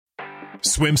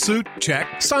Swimsuit? Check.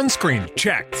 Sunscreen?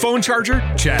 Check. Phone charger?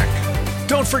 Check.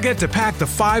 Don't forget to pack the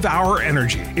 5-Hour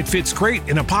Energy. It fits great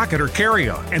in a pocket or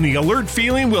carry-on, and the alert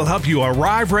feeling will help you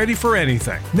arrive ready for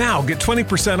anything. Now get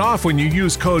 20% off when you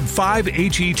use code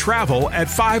 5HETRAVEL at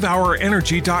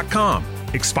 5hourenergy.com.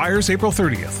 Expires April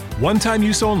 30th. One-time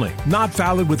use only. Not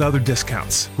valid with other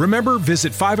discounts. Remember,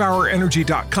 visit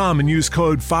 5hourenergy.com and use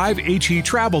code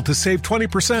 5HETRAVEL to save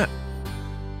 20%.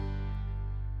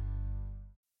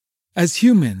 As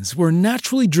humans, we're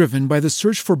naturally driven by the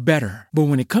search for better. But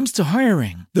when it comes to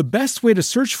hiring, the best way to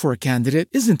search for a candidate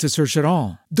isn't to search at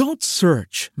all. Don't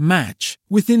search, match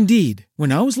with Indeed.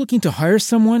 When I was looking to hire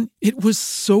someone, it was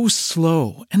so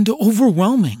slow and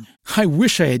overwhelming. I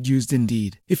wish I had used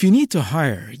Indeed. If you need to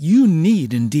hire, you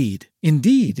need Indeed.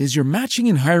 Indeed is your matching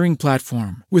and hiring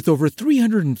platform with over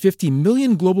 350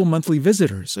 million global monthly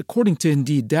visitors, according to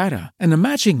Indeed data, and a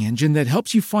matching engine that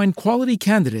helps you find quality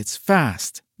candidates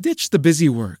fast. Ditch the busy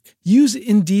work. Use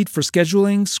Indeed for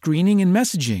scheduling, screening, and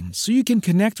messaging so you can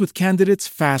connect with candidates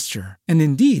faster. And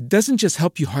Indeed doesn't just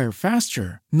help you hire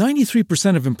faster.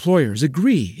 93% of employers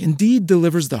agree Indeed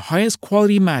delivers the highest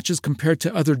quality matches compared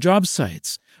to other job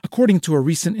sites, according to a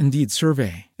recent Indeed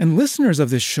survey. And listeners of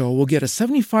this show will get a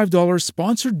 $75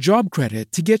 sponsored job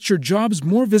credit to get your jobs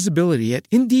more visibility at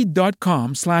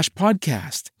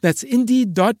Indeed.com/podcast. That's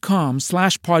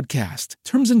Indeed.com/podcast.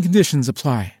 Terms and conditions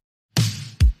apply.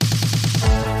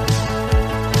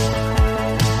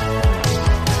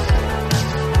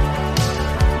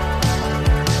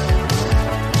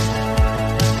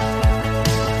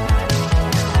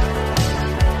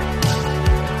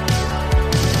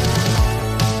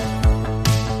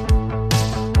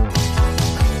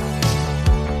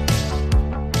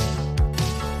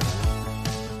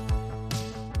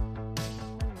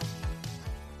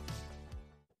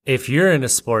 If you're into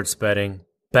sports betting,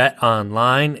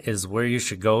 BetOnline is where you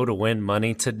should go to win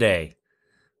money today.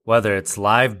 Whether it's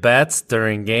live bets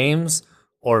during games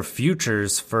or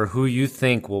futures for who you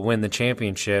think will win the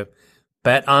championship,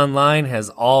 BetOnline has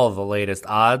all the latest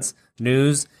odds,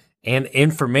 news, and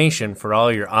information for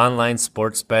all your online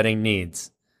sports betting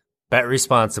needs. Bet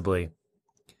responsibly.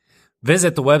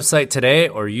 Visit the website today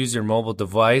or use your mobile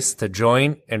device to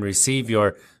join and receive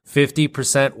your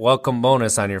 50% welcome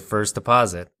bonus on your first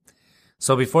deposit.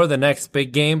 So before the next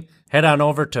big game, head on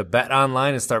over to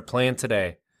BetOnline and start playing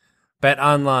today.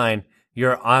 BetOnline,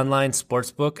 your online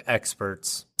sportsbook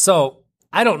experts. So,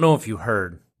 I don't know if you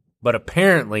heard, but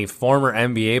apparently former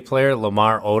NBA player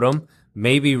Lamar Odom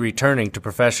may be returning to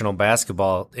professional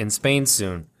basketball in Spain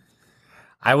soon.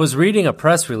 I was reading a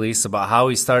press release about how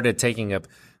he started taking a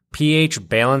pH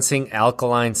balancing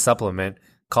alkaline supplement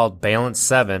called Balance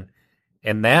 7,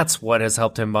 and that's what has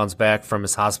helped him bounce back from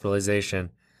his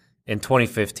hospitalization in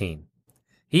 2015.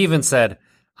 He even said,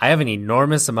 "I have an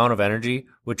enormous amount of energy,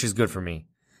 which is good for me.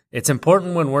 It's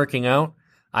important when working out.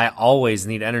 I always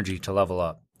need energy to level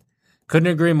up."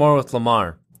 Couldn't agree more with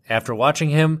Lamar. After watching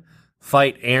him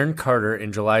fight Aaron Carter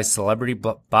in July's celebrity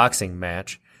boxing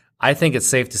match, I think it's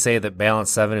safe to say that Balance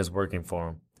 7 is working for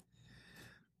him.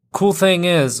 Cool thing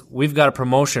is, we've got a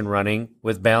promotion running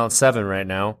with Balance 7 right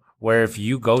now, where if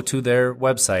you go to their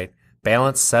website,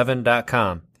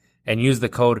 balance7.com, and use the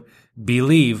code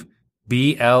BELIEVE,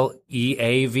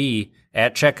 BLEAV,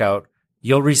 at checkout,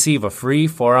 you'll receive a free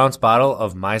 4-ounce bottle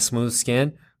of My Smooth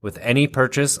Skin with any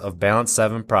purchase of Balance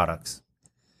 7 products.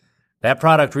 That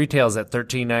product retails at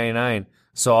 $13.99,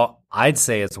 so I'd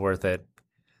say it's worth it.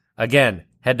 Again,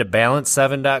 head to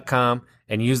balance7.com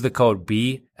and use the code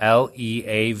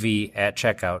BLEAV at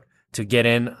checkout to get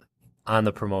in on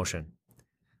the promotion.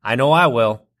 I know I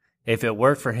will. If it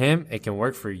worked for him, it can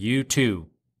work for you too.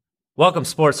 Welcome,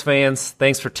 sports fans.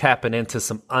 Thanks for tapping into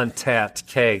some Untapped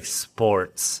Keg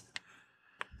Sports.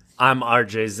 I'm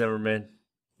RJ Zimmerman,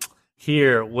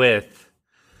 here with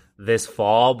This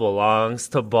Fall Belongs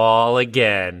to Ball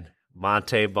Again,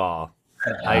 Monte Ball.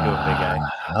 How you doing, big guy?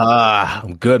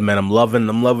 I'm good, man. I'm loving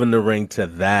the ring to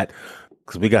that,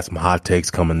 because we got some hot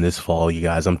takes coming this fall, you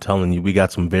guys. I'm telling you, we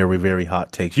got some very, very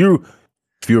hot takes.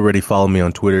 If you already follow me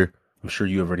on Twitter, I'm sure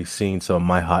you've already seen some of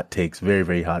my hot takes, very,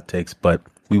 very hot takes, but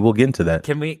we will get into that.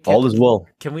 All is well.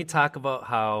 Can we talk about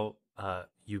how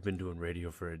you've been doing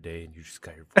radio for a day and you just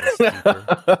got your voice deeper?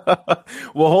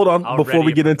 Well, hold on. Before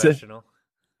we get into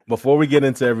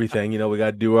everything, we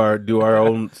got to do our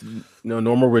own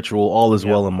normal ritual. All is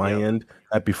well on my end.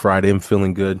 Happy Friday. I'm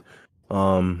feeling good.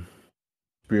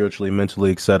 Spiritually,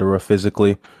 mentally, etc.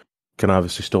 Physically, can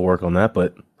obviously still work on that,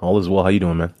 but all is well. How you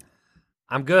doing, man?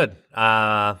 I'm good.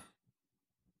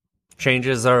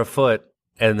 Changes are afoot,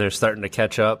 and they're starting to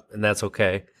catch up, and that's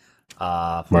okay.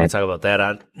 We're going to talk about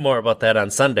that more about that on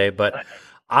Sunday, but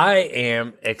I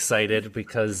am excited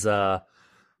because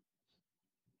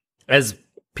as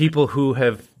people who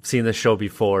have seen the show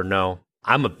before know,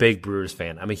 I'm a big Brewers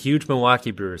fan. I'm a huge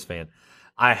Milwaukee Brewers fan.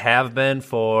 I have been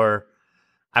for,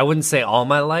 I wouldn't say all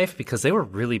my life because they were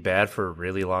really bad for a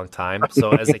really long time.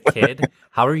 So as a kid,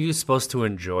 how are you supposed to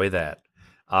enjoy that?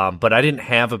 But I didn't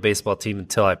have a baseball team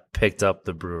until I picked up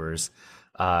the Brewers.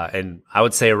 And I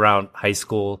would say around high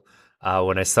school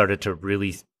when I started to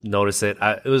really notice it.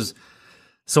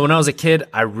 So when I was a kid,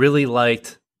 I really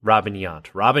liked Robin Yount.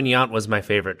 Robin Yount was my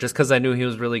favorite just because I knew he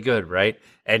was really good, right?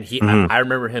 And I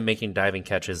remember him making diving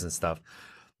catches and stuff.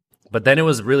 But then it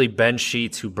was really Ben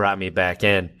Sheets who brought me back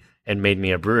in and made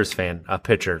me a Brewers fan, a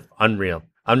pitcher. Unreal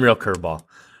curveball.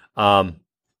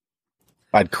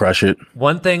 I'd crush it.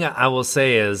 One thing I will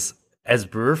say is, as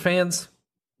Brewer fans,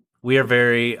 we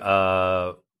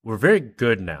are we're very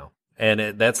good now.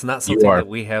 And that's not something that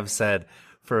we have said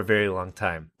for a very long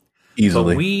time.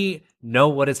 Easily. But we know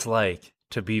what it's like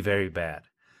to be very bad.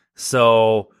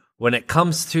 So when it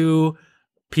comes to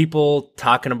people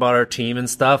talking about our team and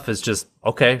stuff, it's just,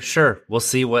 okay, sure, we'll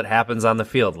see what happens on the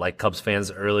field. Like Cubs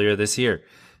fans earlier this year,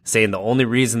 saying the only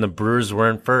reason the Brewers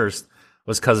weren't first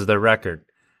was because of their record.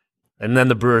 And then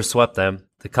the Brewers swept them.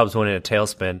 The Cubs went in a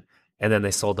tailspin, and then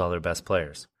they sold all their best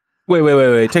players.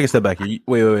 Wait. Take a step back here.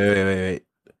 Wait.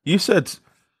 You said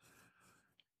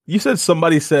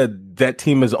somebody said that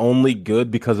team is only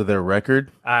good because of their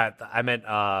record? I meant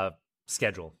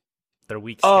schedule. Their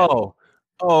weak schedule.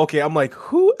 Oh, okay. I'm like,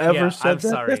 whoever said I'm that?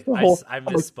 Sorry. I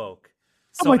misspoke.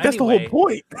 I'm like, that's the whole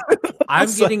point.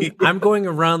 I'm going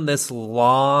around this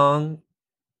long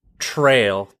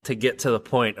trail to get to the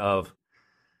point of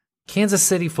Kansas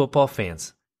City football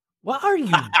fans. What are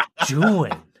you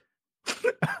doing?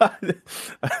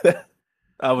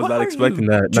 I was not expecting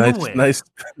that. Nice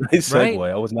segue.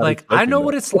 Right? I was not like, I know that.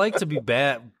 what it's like to be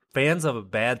fans of a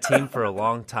bad team for a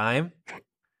long time.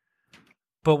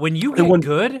 But when you get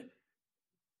good,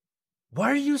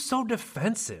 why are you so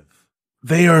defensive?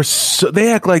 They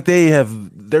act like they have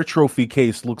their trophy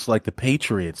case looks like the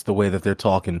Patriots, the way that they're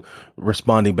talking,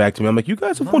 responding back to me. I'm like, you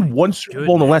guys have won one Super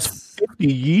Bowl in the last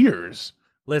 50 years.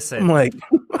 Listen,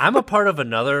 I'm a part of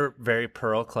another very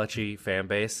pearl clutchy fan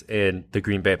base in the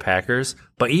Green Bay Packers,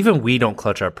 but even we don't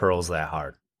clutch our pearls that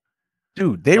hard.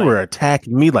 Dude, they were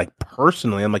attacking me like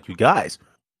personally. I'm like, you guys,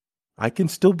 I can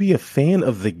still be a fan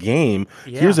of the game.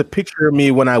 Yeah. Here's a picture of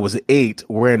me when I was 8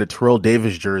 wearing a Terrell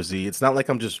Davis jersey. It's not like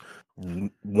I'm just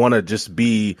want to just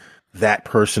be that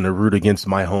person to root against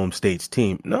my home state's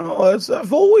team. No,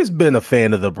 I've always been a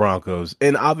fan of the Broncos.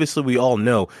 And obviously we all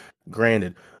know,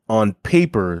 granted, on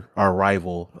paper, our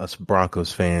rival, us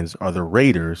Broncos fans, are the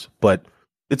Raiders, but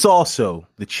it's also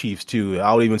the Chiefs, too.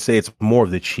 I would even say it's more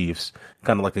of the Chiefs.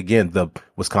 Kind of like, again, the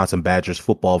Wisconsin Badgers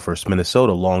football versus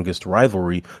Minnesota, longest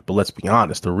rivalry. But let's be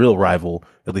honest, the real rival,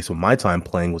 at least with my time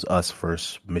playing, was us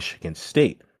versus Michigan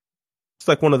State. It's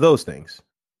like one of those things.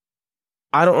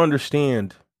 I don't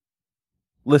understand.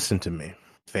 Listen to me,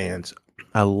 fans.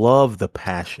 I love the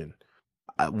passion.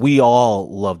 We all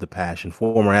love the passion.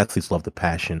 Former athletes love the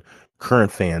passion.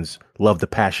 Current fans love the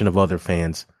passion of other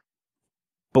fans.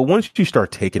 But once you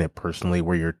start taking it personally,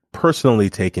 where you're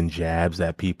personally taking jabs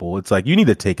at people, it's like you need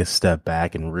to take a step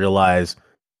back and realize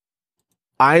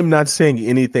I'm not saying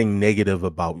anything negative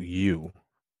about you.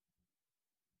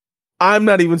 I'm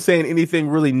not even saying anything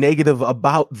really negative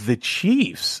about the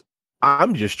Chiefs.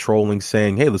 I'm just trolling,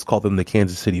 saying, hey, let's call them the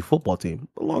Kansas City football team.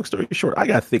 But long story short, I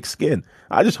got thick skin.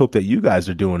 I just hope that you guys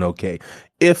are doing okay.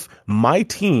 If I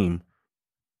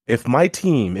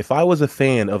was a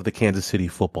fan of the Kansas City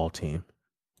football team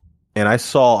and I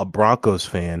saw a Broncos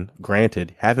fan,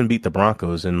 granted, haven't beat the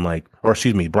Broncos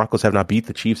Broncos have not beat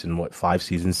the Chiefs in 5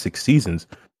 seasons, 6 seasons.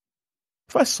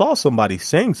 If I saw somebody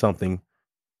saying something,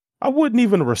 I wouldn't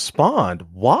even respond.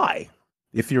 Why?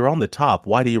 If you're on the top,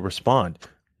 why do you respond?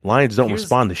 Lions don't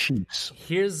respond to sheeps.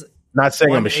 Here's not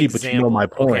saying I'm a sheep, but you know my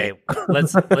point. Okay,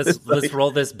 let's roll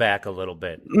this back a little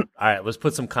bit. All right, let's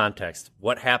put some context.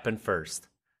 What happened first?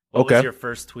 What was your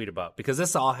first tweet about? Because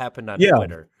this all happened on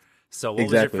Twitter. So what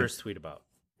was your first tweet about?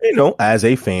 As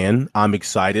a fan, I'm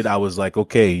excited. I was like,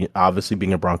 okay, obviously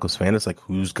being a Broncos fan, it's like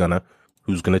who's gonna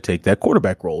take that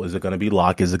quarterback role? Is it gonna be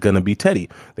Locke? Is it gonna be Teddy?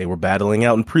 They were battling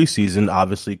out in preseason.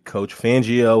 Obviously, Coach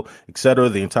Fangio, etc.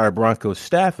 The entire Broncos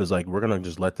staff is like, we're gonna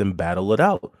just let them battle it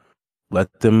out.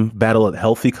 Let them battle at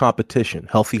healthy competition,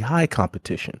 healthy high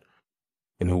competition,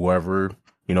 and whoever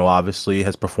obviously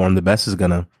has performed the best is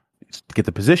gonna get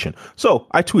the position. So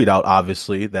I tweet out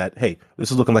obviously that, hey, this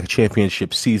is looking like a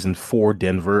championship season for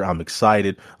Denver. I'm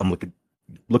excited. I'm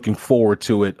looking forward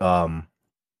to it.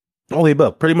 All the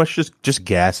above. Pretty much just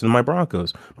gassing my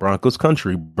Broncos. Broncos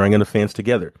country, bringing the fans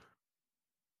together.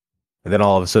 And then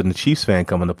all of a sudden, the Chiefs fan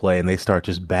come into play, and they start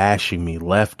just bashing me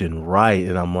left and right.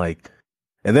 And I'm like,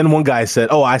 and then one guy said,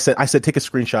 "Oh, I said, take a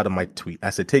screenshot of my tweet.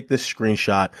 I said, take this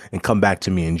screenshot and come back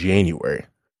to me in January."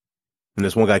 And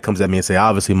this one guy comes at me and say,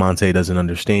 "Obviously, Monte doesn't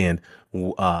understand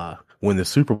when the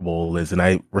Super Bowl is." And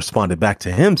I responded back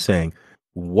to him saying,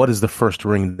 "What is the first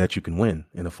ring that you can win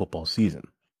in a football season?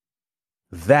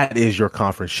 That is your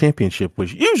conference championship,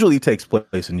 which usually takes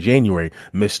place in January,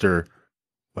 Mr.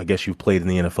 I guess you've played in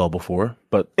the NFL before,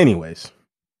 but anyways."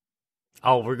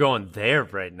 Oh, we're going there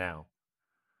right now.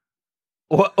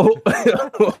 Well,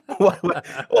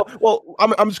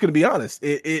 I'm just going to be honest.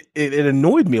 It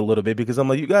annoyed me a little bit because I'm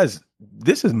like, you guys,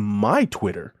 this is my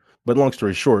Twitter. But long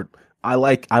story short, I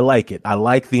like it. I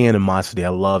like the animosity. I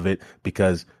love it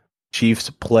because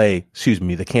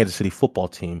the Kansas City football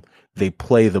team, they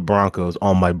play the Broncos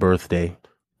on my birthday,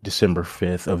 December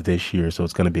 5th of this year. So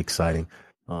it's going to be exciting.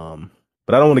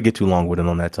 But I don't want to get too long-winded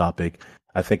on that topic.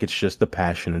 I think it's just the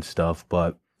passion and stuff,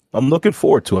 but I'm looking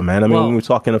forward to it, man. I mean, when we're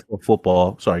talking about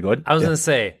football, sorry, go ahead. I was going to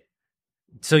say,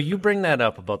 so you bring that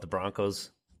up about the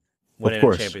Broncos winning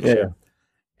a championship,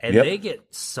 and they get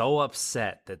so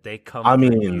upset that they come for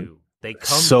you. They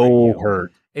come so for you.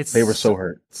 Hurt. They were so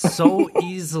hurt. So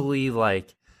easily,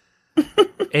 like,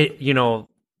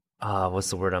 what's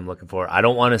the word I'm looking for? I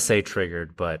don't want to say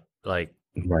triggered, but like,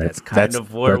 right. That's kind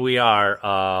of where we are.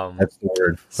 That's the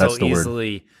word. That's the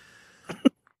easily.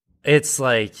 It's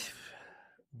like,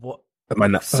 what? Am I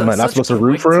not supposed to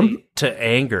root for him? To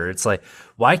anger. It's like,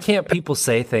 why can't people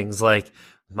say things like,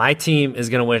 my team is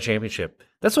going to win a championship?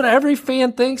 That's what every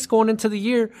fan thinks going into the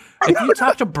year. If you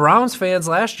talk to Browns fans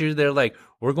last year, they're like,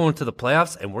 we're going to the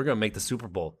playoffs and we're going to make the Super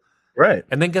Bowl. Right.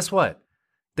 And then guess what?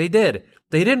 They did.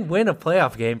 They didn't win a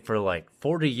playoff game for like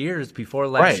 40 years before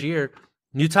last year.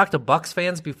 You talk to Bucs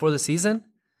fans before the season,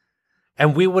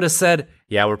 and we would have said,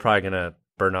 yeah, we're probably going to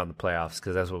burn out in the playoffs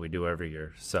because that's what we do every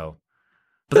year. So,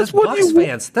 but that's Bucs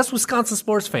fans. That's Wisconsin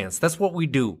sports fans. That's what we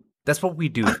do. That's what we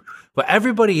do. But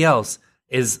everybody else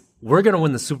is, we're going to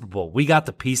win the Super Bowl. We got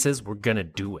the pieces. We're going to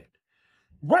do it.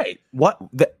 Right. What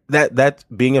that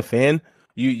being a fan,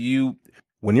 you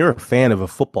when you're a fan of a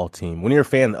football team, when you're a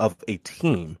fan of a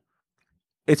team,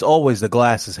 it's always the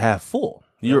glass is half full.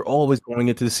 You're always going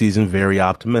into the season very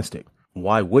optimistic.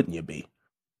 Why wouldn't you be?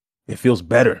 It feels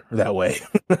better that way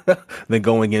than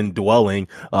going in dwelling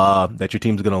that your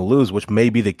team's going to lose, which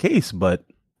may be the case, but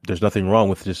there's nothing wrong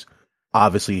with just,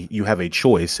 obviously you have a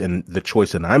choice, and the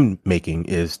choice that I'm making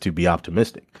is to be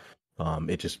optimistic.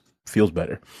 It just feels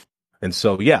better. And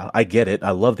so, yeah, I get it. I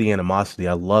love the animosity.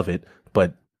 I love it.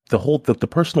 But the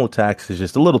personal attacks is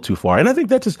just a little too far. And I think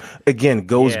that just, again,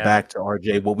 goes back to,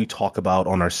 RJ, what we talk about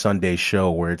on our Sunday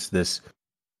show, where it's this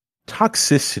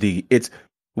toxicity.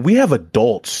 We have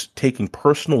adults taking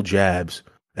personal jabs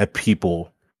at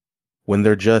people when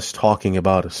they're just talking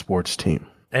about a sports team.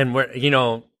 And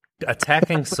we're,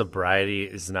 attacking sobriety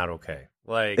is not okay.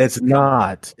 Like, it's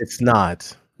not.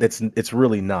 It's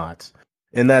really not.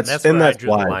 And that's where I that's drew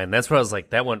why. the line. That's where I was like,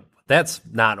 that's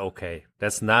not okay.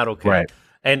 That's not okay. Right.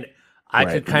 And I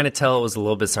could kind of tell it was a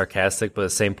little bit sarcastic, but at the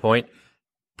same point,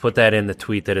 put that in the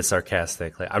tweet that it's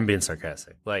sarcastic. Like, I'm being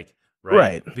sarcastic. Like,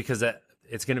 right. Because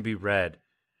it's going to be read.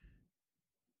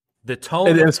 The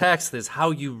tone of text is how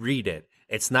you read it.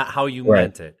 It's not how you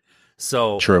meant it.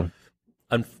 So true.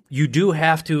 You do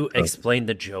have to explain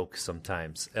the joke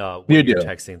sometimes when you're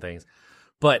texting things.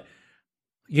 But,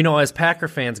 as Packer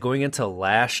fans going into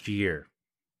last year,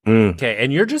 okay,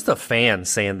 and you're just a fan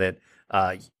saying that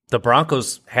the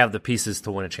Broncos have the pieces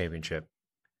to win a championship.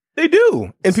 They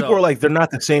do. And people are like, they're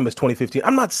not the same as 2015.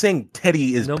 I'm not saying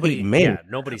Teddy is Peyton Manning. Yeah,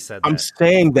 nobody said that. I'm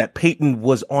saying that Peyton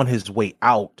was on his way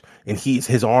out, and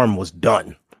his arm was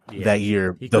done that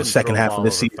year, the second half of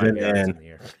the season.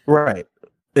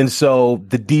 And so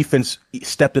the defense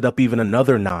stepped it up even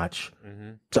another notch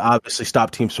to obviously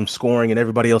stop teams from scoring, and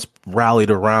everybody else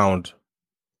rallied around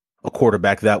a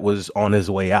quarterback that was on his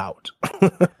way out.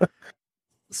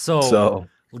 So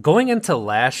going into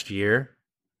last year,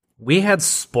 we had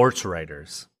sports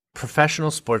writers, professional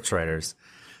sports writers,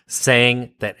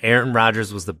 saying that Aaron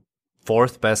Rodgers was the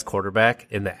fourth best quarterback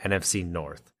in the NFC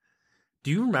North.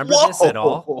 Do you remember this at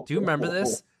all? Do you remember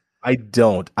this? I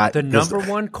don't. The number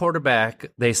one quarterback,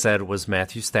 they said, was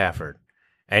Matthew Stafford.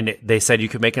 And they said you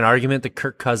could make an argument that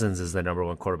Kirk Cousins is the number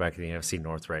one quarterback in the NFC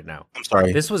North right now. I'm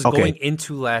sorry. This was going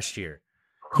into last year.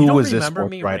 Who was this remember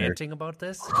sports me writer? ranting about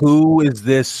this? Who is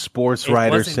this sports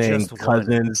writer saying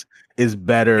Cousins is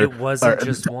better? It wasn't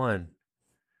just one.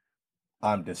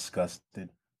 I'm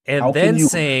disgusted. And then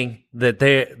saying that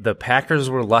the Packers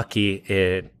were lucky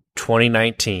in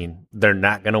 2019, they're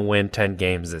not going to win 10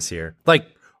 games this year. Like,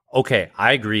 okay,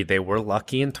 I agree they were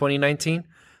lucky in 2019,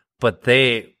 but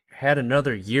they had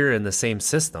another year in the same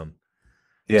system.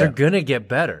 Yeah. They're going to get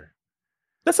better.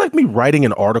 That's like me writing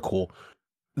an article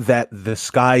that the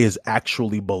sky is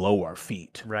actually below our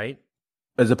feet. Right.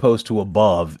 As opposed to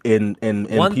above, and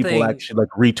people actually like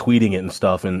retweeting it and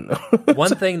stuff. And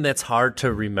one thing that's hard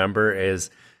to remember is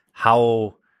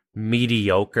how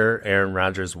mediocre Aaron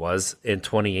Rodgers was in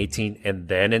 2018 and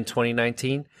then in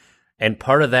 2019. And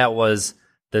part of that was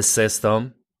the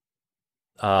system,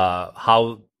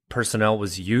 how personnel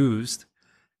was used,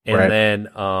 and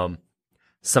then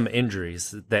some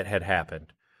injuries that had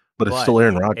happened. But it's still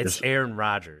Aaron Rodgers. It's Aaron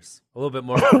Rodgers. A little bit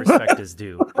more respect is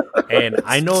due. And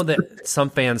I know that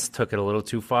some fans took it a little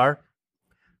too far,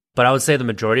 but I would say the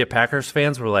majority of Packers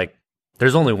fans were like,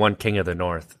 there's only one king of the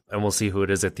North, and we'll see who it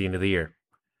is at the end of the year.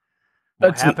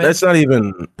 That's not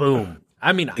even... Boom.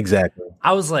 I mean, exactly.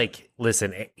 I was like,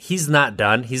 listen, he's not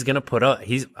done. He's going to put up...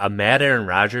 He's a mad Aaron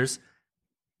Rodgers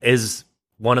is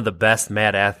one of the best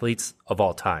mad athletes of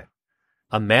all time.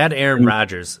 A mad Aaron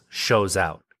Rodgers shows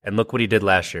out. And look what he did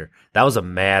last year. That was a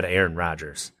mad Aaron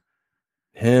Rodgers.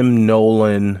 Him,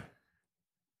 Nolan,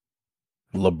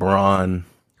 LeBron.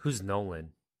 Who's Nolan?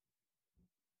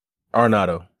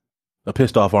 Arenado. A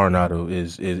pissed off Arenado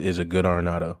is a good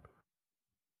Arenado.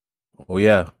 Oh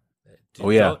yeah.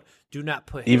 Do not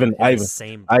put him in the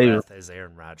same breath as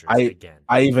Aaron Rodgers again.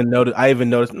 I even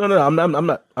noticed.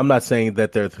 No. I'm not saying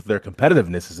that their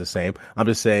competitiveness is the same. I'm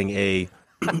just saying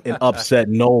an upset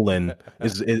Nolan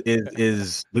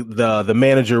is the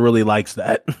manager really likes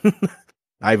that.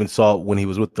 I even saw it when he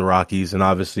was with the Rockies, and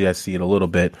obviously I see it a little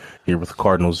bit here with the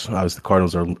Cardinals. Obviously the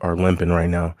Cardinals are limping right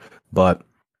now, but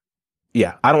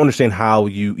yeah, I don't understand how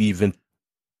your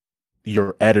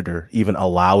editor even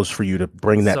allows for you to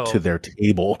bring that to their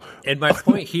table. And my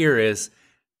point here is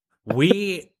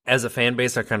we as a fan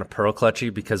base are kind of pearl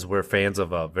clutchy because we're fans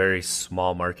of a very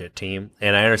small market team,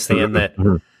 and I understand that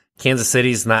Kansas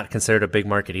City's not considered a big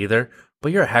market either,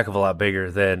 but you're a heck of a lot bigger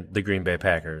than the Green Bay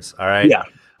Packers, all right? Yeah.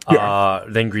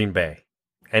 Than Green Bay.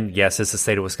 And yes, it's the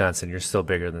state of Wisconsin. You're still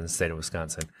bigger than the state of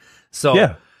Wisconsin.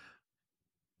 So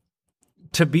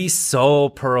to be so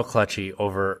pearl clutchy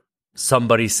over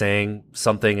somebody saying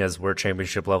something as we're a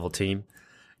championship level team,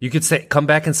 you could come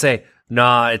back and say,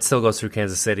 nah, it still goes through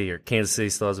Kansas City, or Kansas City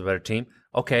still has a better team.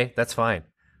 Okay, that's fine.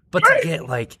 But to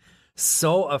get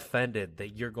so offended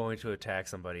that you're going to attack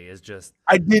somebody is just...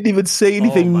 I didn't even say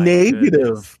anything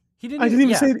negative. He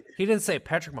didn't say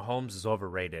Patrick Mahomes is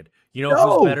overrated. You know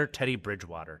who's better? Teddy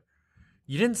Bridgewater.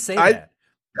 You didn't say that.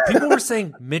 People were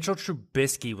saying Mitchell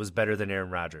Trubisky was better than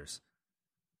Aaron Rodgers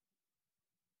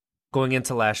going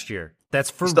into last year.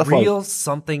 That's for real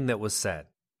something that was said.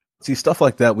 See, stuff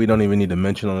like that we don't even need to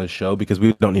mention on the show because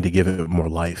we don't need to give it more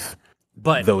life.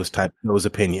 But those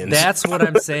opinions. That's what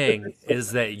I'm saying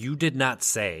is that you did not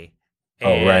say.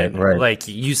 And, right. Like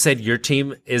you said, your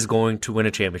team is going to win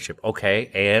a championship. Okay,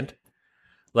 and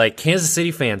like Kansas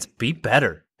City fans, be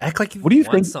better. Act like you've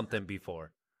won something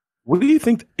before. What do you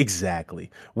think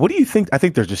exactly? What do you think? I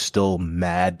think they're just still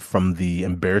mad from the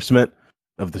embarrassment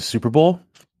of the Super Bowl.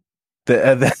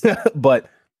 But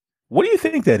what do you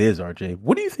think that is, RJ?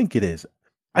 What do you think it is?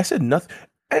 I said nothing.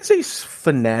 As a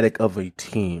fanatic of a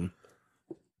team,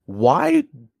 why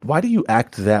do you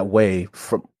act that way?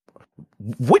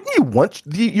 Wouldn't you want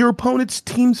your opponent's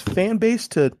team's fan base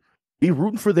to be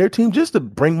rooting for their team just to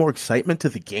bring more excitement to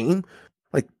the game?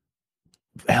 Like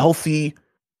healthy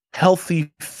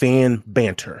fan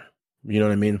banter. You know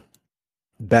what I mean?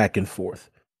 Back and forth.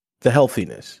 The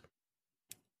healthiness.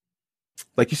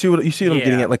 Like you see what I'm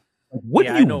getting at? Like what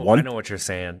do you want? I know what you're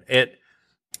saying.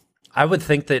 I would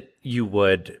think that you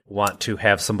would want to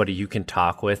have somebody you can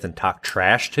talk with and talk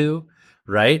trash to,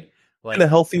 right? Like in a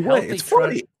healthy way. It's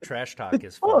funny. Trash talk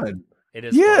is fun. It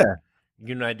is fun.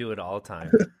 You and I do it all the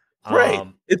time. Right.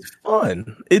 It's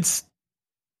fun.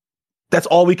 That's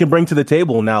all we can bring to the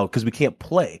table now because we can't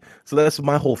play. So that's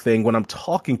my whole thing when I'm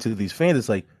talking to these fans. It's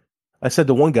like I said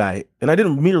to one guy, and I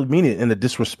didn't mean it in a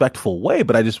disrespectful way,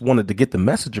 but I just wanted to get the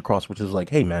message across, which is like,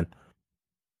 hey, man,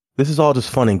 this is all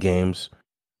just fun and games.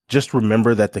 Just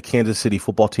remember that the Kansas City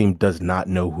football team does not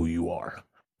know who you are.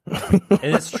 And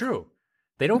it's true.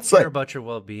 They don't care about your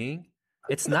well-being.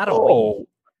 It's not a we.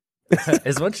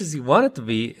 As much as you want it to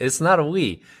be, it's not a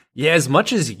we. Yeah, as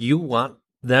much as you want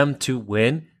them to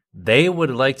win, they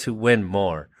would like to win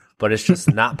more. But it's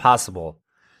just not possible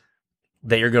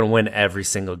that you're going to win every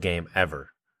single game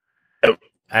ever.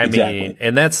 I mean,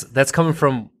 and that's coming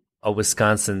from a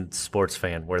Wisconsin sports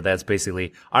fan, where that's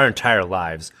basically our entire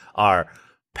lives are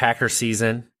Packer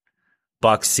season,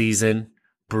 Bucks season,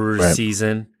 Brewers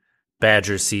season,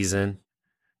 Badger season,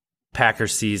 Packer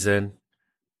season,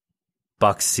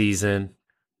 Bucks season,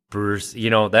 Brewers.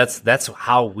 That's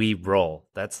how we roll.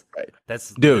 That's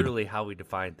literally how we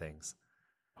define things.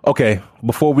 Okay,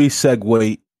 before we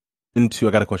segue into,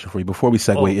 I got a question for you. Before we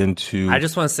segue into, I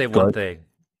just want to say one thing.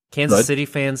 Kansas City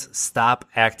fans, stop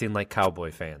acting like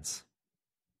Cowboy fans.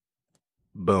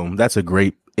 Boom. That's a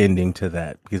great ending to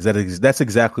that, because that's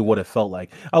exactly what it felt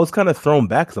like. I was kind of thrown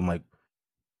back because I'm like,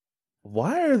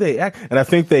 why are they and I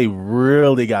think they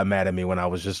really got mad at me when I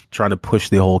was just trying to push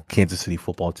the whole Kansas City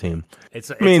football team.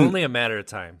 It's only a matter of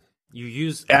time. You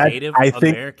use Native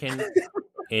American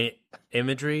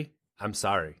imagery. I'm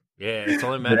sorry. Yeah, it's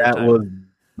only a matter of time.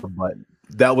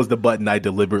 That was the button I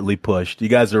deliberately pushed. You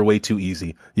guys are way too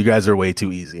easy.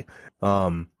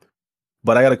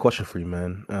 But I got a question for you,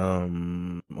 man.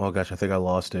 Oh gosh, I think I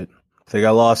lost it.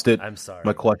 I'm sorry.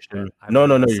 My question. No,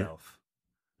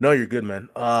 you're good, man.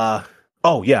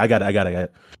 Oh yeah, I got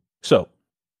it. So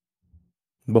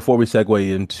before we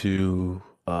segue into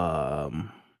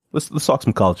let's talk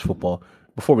some college football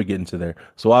before we get into there.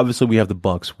 So obviously we have the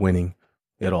Bucks winning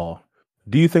it all.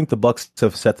 Do you think the Bucks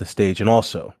have set the stage? And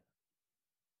also,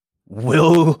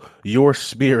 will your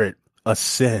spirit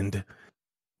ascend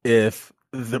if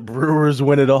the Brewers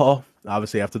win it all?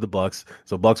 Obviously after the Bucks.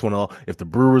 So Bucks win it all. If the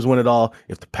Brewers win it all,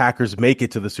 if the Packers make it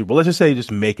to the Super Bowl, let's just say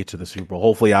make it to the Super Bowl.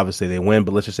 Hopefully, obviously they win,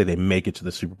 but let's just say they make it to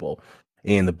the Super Bowl.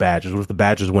 And the Badgers, what if the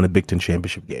Badgers win a Big Ten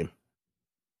championship game?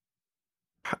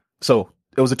 So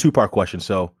it was a two-part question.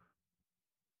 So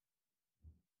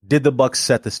did the Bucks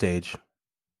set the stage?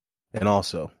 And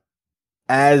also,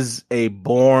 as a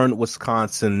born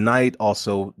Wisconsinite,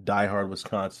 also diehard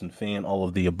Wisconsin fan, all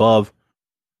of the above,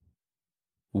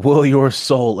 will your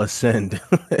soul ascend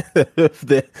if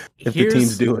the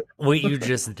teams do it? What you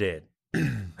just did.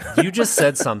 You just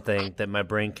said something that my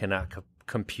brain cannot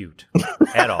compute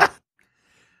at all.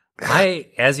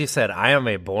 As you said, I am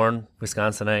a born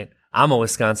Wisconsinite. I'm a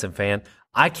Wisconsin fan.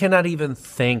 I cannot even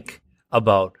think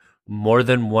about more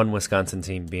than one Wisconsin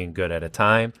team being good at a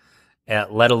time,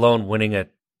 let alone winning a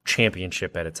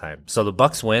championship at a time. So the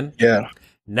Bucks win. Yeah.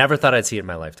 Never thought I'd see it in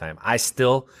my lifetime. I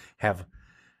still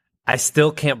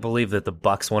can't believe that the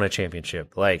Bucks won a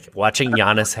championship. Like, watching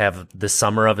Giannis have the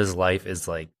summer of his life is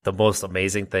like the most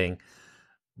amazing thing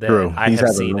that I have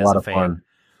seen as a fan.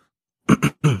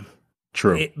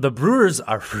 True. The Brewers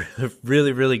are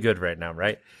really, really good right now,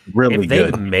 right? Really good.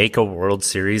 If they make a World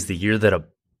Series the year that a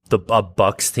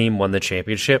Bucks team won the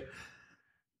championship,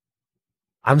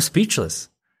 I'm speechless.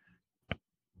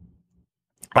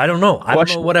 I don't know. I don't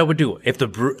know what I would do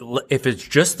if it's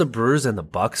just the Brewers and the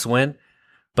Bucks win.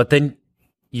 But then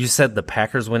you said the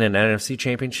Packers win an NFC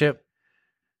championship.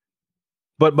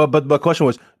 But the question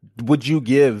was, would you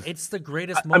give? It's the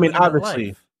greatest moment of my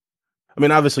life.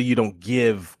 Obviously, you don't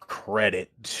give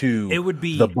credit to it would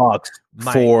be the Bucks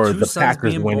for the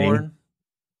Packers winning.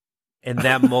 And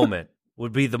that moment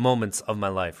would be the moments of my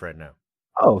life right now.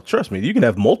 Oh, trust me, you can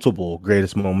have multiple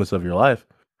greatest moments of your life.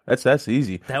 That's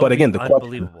easy. But again, the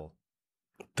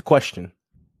question: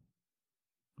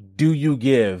 do you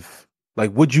give?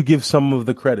 Like, would you give some of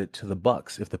the credit to the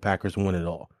Bucks if the Packers win it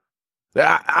all?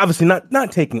 Obviously,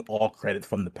 not taking all credit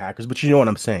from the Packers, but you know what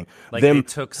I'm saying. Like, they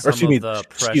took some of the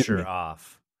pressure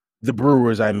off. The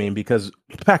Brewers, because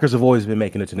the Packers have always been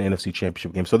making it to the NFC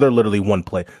Championship game, so they're literally one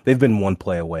play. They've been one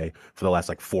play away for the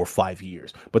last 4 or 5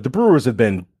 years. But the Brewers have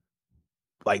been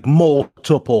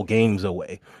multiple games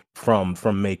away from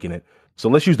making it. So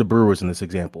let's use the Brewers in this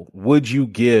example. Would you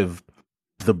give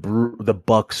the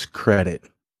Bucks credit?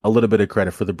 A little bit of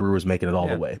credit for the Brewers making it all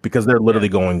the way, because they're literally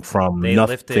going from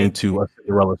nothing to a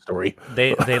Cinderella story.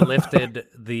 They lifted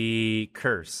the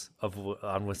curse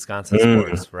on Wisconsin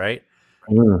sports, right?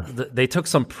 They took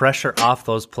some pressure off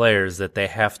those players that they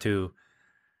have to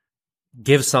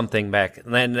give something back.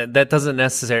 And that doesn't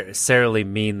necessarily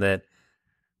mean that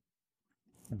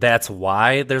that's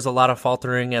why there's a lot of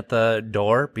faltering at the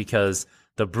door, because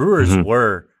the Brewers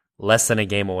were less than a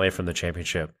game away from the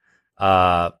championship.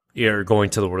 You're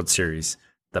going to the World Series.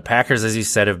 The Packers, as you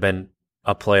said, have been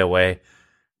a play away.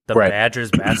 The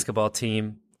Badgers basketball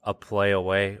team, a play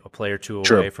or two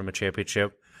away from a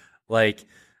championship. The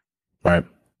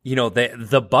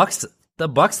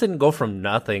Bucks didn't go from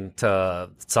nothing to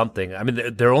something. I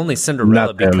mean, they're only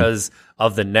Cinderella because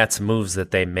of the Nets moves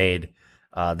that they made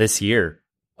this year.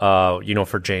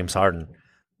 For James Harden.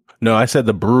 No, I said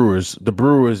the Brewers. The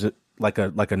Brewers like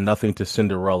a nothing to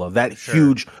Cinderella. That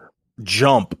huge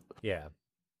jump. Yeah.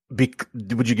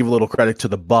 Would you give a little credit to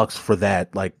the Bucks for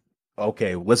that?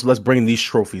 okay, let's bring these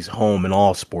trophies home in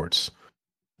all sports.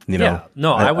 You know, Yeah,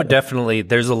 no, I would definitely.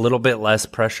 There's a little bit less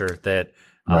pressure that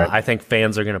Right. I think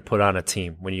fans are going to put on a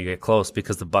team when you get close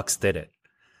because the Bucks did it.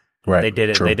 right. They did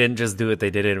it. True. They didn't just do it.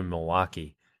 They did it in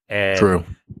Milwaukee. And True.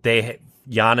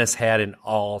 Giannis had an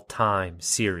all-time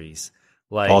series.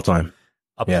 Like All time.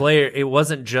 a Yeah. player, it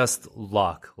wasn't just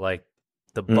luck. Like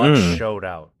the Bucks showed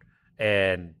out,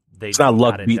 and It's not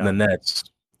luck got it beating done. the Nets.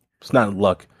 It's not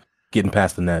luck getting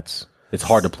past the Nets. It's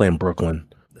hard to play in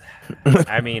Brooklyn.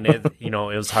 I mean, it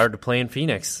was hard to play in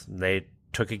Phoenix. They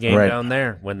took a game Right. down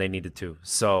there when they needed to.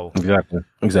 So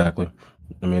Exactly.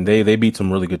 I mean, they beat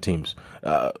some really good teams.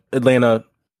 Atlanta,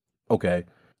 okay,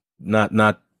 not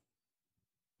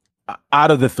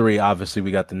out of the three. Obviously,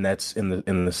 we got the Nets and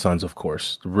the Suns, of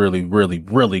course. Really, really,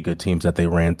 really good teams that they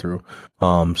ran through.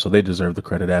 So they deserve the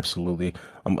credit. Absolutely.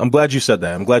 I'm glad you said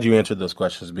that. I'm glad you answered those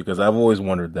questions because I've always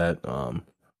wondered that.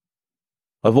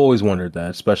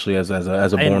 Especially as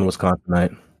a born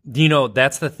Wisconsinite.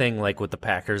 That's the thing, like with the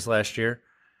Packers last year.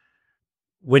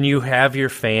 When you have your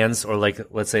fans, or like,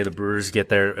 let's say the Brewers get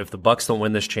there, if the Bucks don't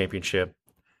win this championship,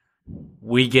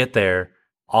 we get there,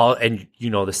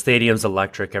 the stadium's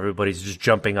electric, everybody's just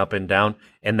jumping up and down,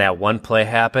 and that one play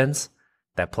happens,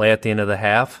 that play at the end of the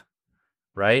half,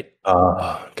 right?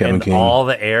 Kevin and King. all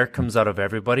the air comes out of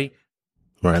everybody.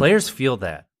 Right. Players feel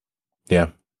that. Yeah.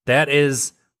 That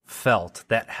is felt.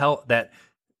 That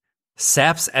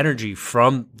saps energy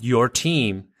from your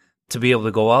team to be able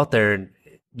to go out there, and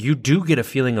you do get a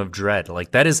feeling of dread.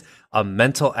 Like that is a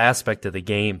mental aspect of the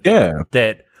game Yeah.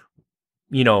 that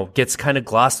gets kind of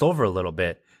glossed over a little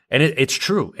bit. And it's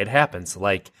true. It happens.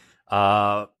 Like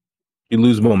You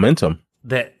lose momentum.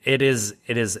 that it is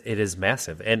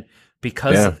massive. And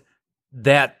because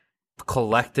that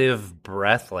collective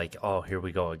breath, like, oh, here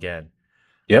we go again.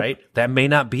 Yep. Right? That may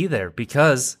not be there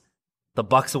because the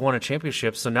Bucks have won a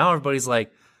championship. So now everybody's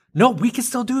like, no, we can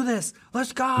still do this.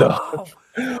 Let's go. No.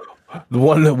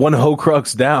 One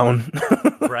Horcrux down.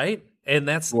 Right? And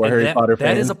that's Or Harry Potter that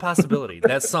fan. is a possibility.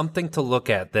 That's something to look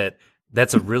at.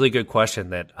 That's a really good question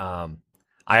that I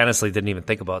honestly didn't even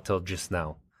think about till just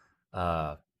now.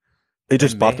 It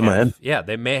just popped in my head. Yeah,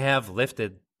 they may have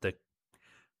lifted the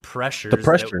pressure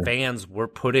pressure. that fans were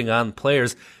putting on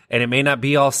players, and it may not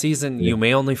be all season. You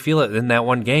may only feel it in that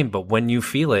one game, but when you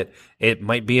feel it, it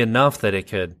might be enough that it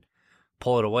could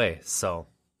pull it away. So,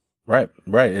 Right.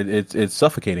 It's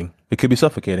suffocating. It could be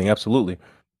suffocating. Absolutely.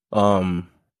 No.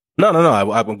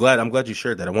 I'm glad you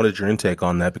shared that. I wanted your intake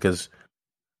on that because,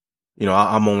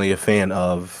 I'm only a fan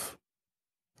of,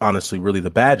 honestly, really the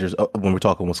Badgers. When we're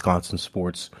talking Wisconsin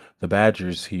sports, the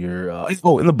Badgers here.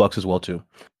 And the Bucks as well too.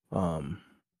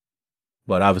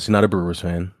 But obviously not a Brewers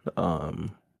fan.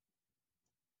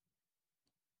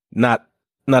 Not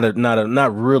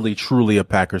really truly a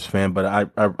Packers fan,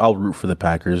 but I'll root for the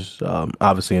Packers.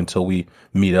 Obviously until we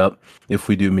meet up, if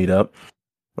we do meet up.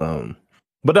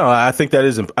 But no, I think that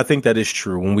is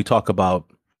true. When we talk about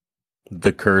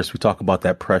the curse, we talk about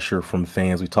that pressure from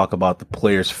fans, we talk about the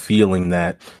players feeling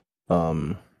that.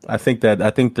 I think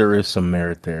there is some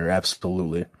merit there.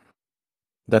 Absolutely.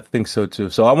 I think so too.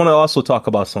 So I want to also talk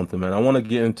about something, man. I really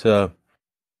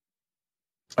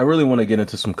want to get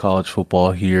into some college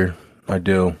football here. I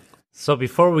do. So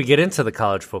before we get into the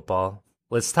college football,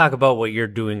 let's talk about what you're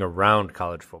doing around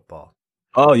college football.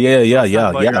 Oh yeah.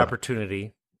 Talk about your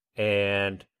opportunity,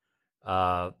 and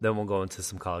then we'll go into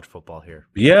some college football here.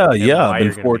 Yeah. Why you're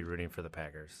going Been to be rooting for the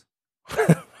Packers?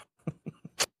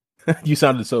 You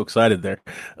sounded so excited there.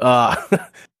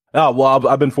 Well,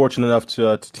 I've been fortunate enough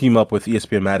to team up with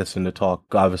ESPN Madison to talk,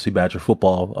 obviously, Badger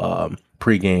football,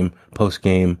 pre-game,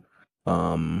 post-game.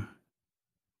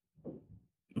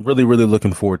 Really, really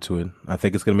looking forward to it. I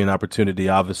think it's going to be an opportunity,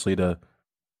 obviously, to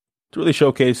really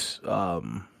showcase, my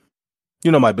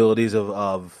abilities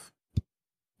of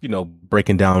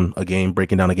breaking down a game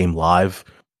live,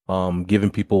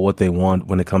 giving people what they want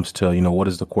when it comes to, what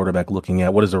is the quarterback looking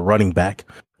at? What is the running back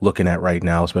looking at right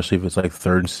now, especially if it's like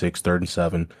 3rd and 6, 3rd and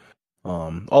 7,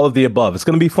 all of the above. It's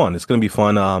going to be fun.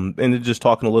 And just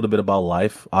talking a little bit about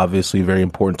life, obviously very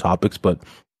important topics, but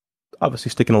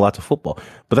obviously sticking a lot to football.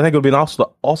 But I think it'll be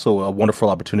also a wonderful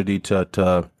opportunity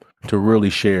to really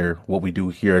share what we do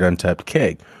here at Untapped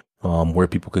Keg, where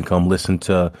people can come listen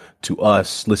to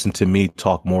us, listen to me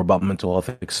talk more about mental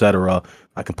health, etc.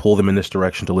 I can pull them in this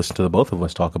direction to listen to the both of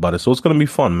us talk about it. So it's going to be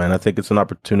fun, man. I think it's an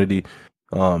opportunity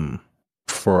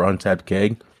for Untapped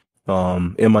Keg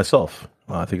and myself.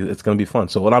 I think it's going to be fun.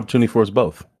 So an opportunity for us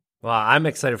both. Well, I'm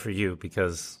excited for you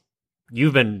because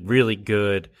you've been really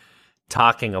good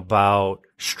talking about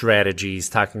strategies,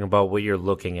 talking about what you're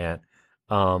looking at.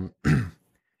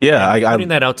 Yeah, putting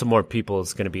that out to more people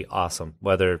is going to be awesome,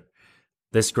 whether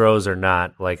this grows or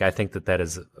not. Like, I think that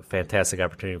is a fantastic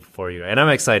opportunity for you, and I'm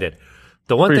excited.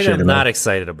 The one thing I'm not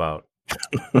excited about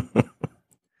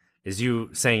is you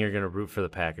saying you're going to root for the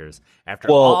Packers after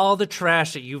all the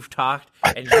trash that you've talked,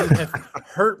 and you have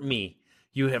hurt me.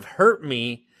 You have hurt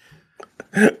me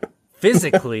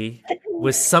physically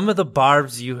with some of the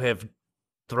barbs you have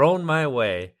thrown my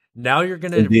way. Now you're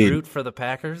going to root for the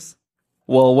Packers?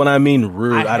 Well, when I mean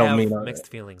rude, I don't mean mixed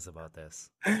feelings about this.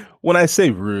 When I say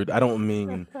rude, I don't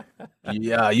mean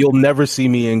you'll never see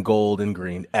me in gold and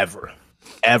green ever.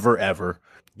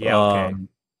 Yeah, okay.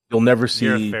 You'll never see.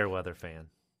 You're a fair weather fan.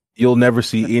 You'll never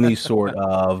see any sort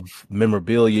of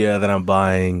memorabilia that I'm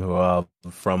buying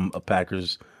from a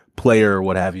Packers player or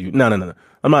what have you. No.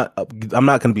 I'm not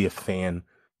going to be a fan.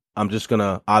 I'm just going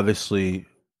to obviously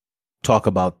talk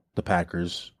about the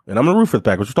Packers, and I'm going to root for the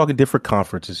Packers. We're talking different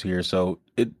conferences here, so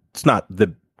it's not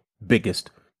the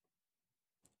biggest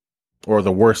or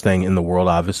the worst thing in the world.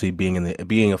 Obviously, being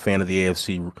a fan of the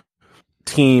AFC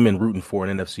team and rooting for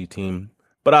an NFC team,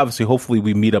 but obviously, hopefully,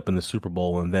 we meet up in the Super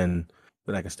Bowl, and then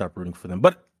I can start rooting for them.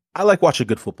 But I like watching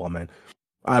good football, man.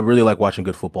 I really like watching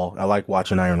good football. I like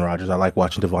watching Aaron Rodgers. I like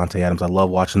watching Devontae Adams. I love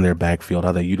watching their backfield,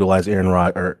 how they utilize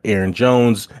Aaron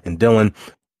Jones and Dylan.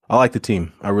 I like the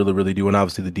team. I really, really do. And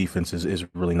obviously the defense is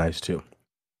really nice too.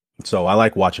 So I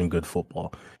like watching good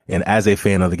football. And as a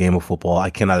fan of the game of football, I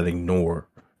cannot ignore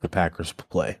the Packers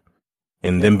play.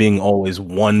 And them being always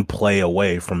one play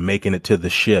away from making it to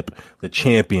the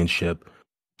championship.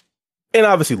 And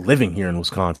obviously living here in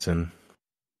Wisconsin.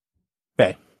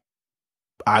 Hey,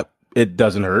 it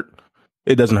doesn't hurt.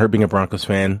 It doesn't hurt being a Broncos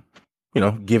fan,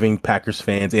 giving Packers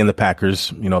fans and the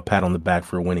Packers, a pat on the back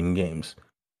for winning games.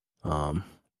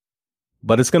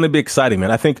 But it's going to be exciting,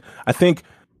 man. I think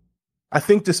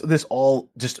this all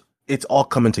just, it's all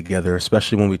coming together,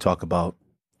 especially when we talk about,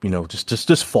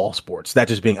 just fall sports. That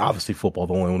just being obviously football,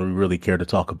 the only one we really care to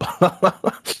talk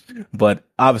about. But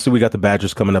obviously we got the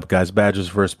Badgers coming up, guys. Badgers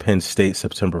versus Penn State,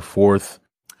 September 4th.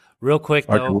 Real quick,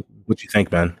 though. What you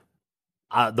think, man?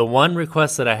 The one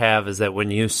request that I have is that when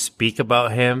you speak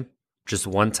about him, just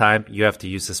one time, you have to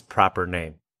use his proper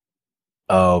name.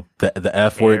 Oh, the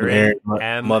F word, Aaron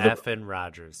MFN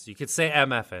Rodgers. You could say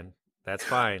MFN. That's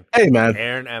fine. Hey, man.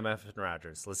 Aaron MFN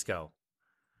Rodgers. Let's go.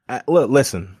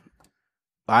 Listen,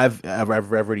 I've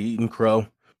already eaten crow,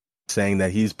 saying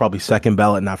that he's probably second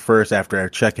ballot, not first, after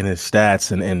checking his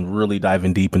stats and really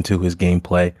diving deep into his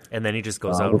gameplay. And then he just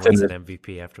goes out and wins an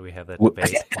MVP after we have that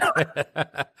debate.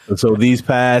 So these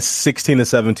past 16 to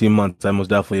 17 months, I most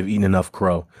definitely have eaten enough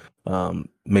crow,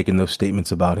 making those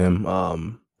statements about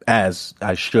him. As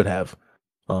I should have.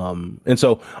 And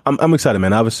so I'm excited,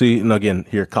 man. Obviously, and again,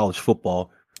 here, college football,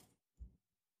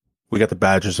 we got the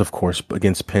Badgers, of course,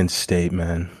 against Penn State,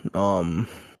 man.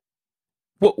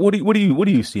 What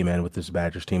do you see, man, with this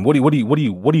Badgers team? What do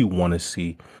you want to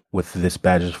see with this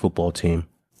Badgers football team?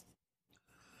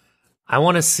 I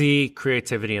want to see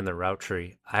creativity in the route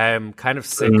tree. I'm kind of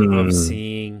sick of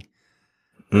seeing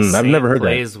I've never heard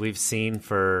plays that. We've seen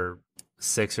for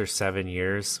 6 or 7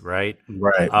 years, right?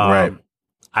 Right.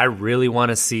 I really want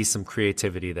to see some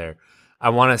creativity there. I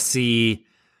want to see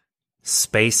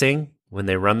spacing when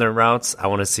they run their routes. I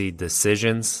want to see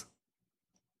decisions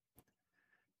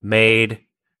made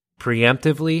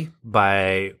preemptively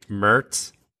by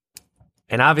Mertz.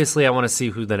 And obviously, I want to see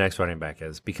who the next running back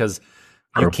is, because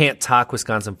you can't talk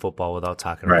Wisconsin football without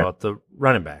talking about the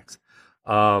running backs.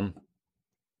 And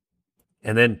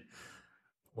then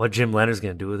what Jim Leonard's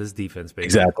going to do with his defense, baby.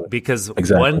 Exactly. Because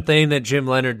one thing that Jim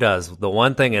Leonard does, the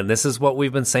one thing, and this is what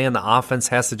we've been saying the offense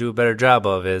has to do a better job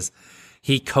of, is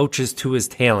he coaches to his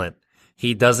talent.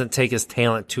 He doesn't take his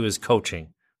talent to his coaching,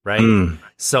 right?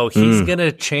 So he's going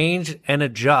to change and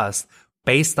adjust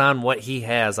based on what he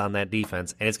has on that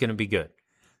defense, and it's going to be good.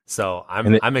 So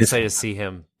I'm excited to see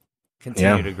him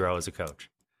continue to grow as a coach.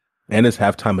 And his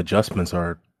halftime adjustments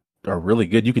are really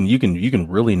good. You can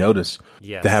really notice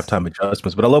the halftime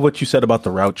adjustments. But I love what you said about the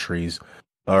route trees,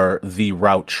 or the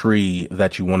route tree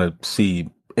that you want to see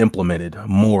implemented,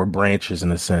 more branches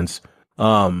in a sense.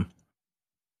 Question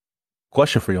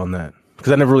for you on that,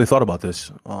 because I never really thought about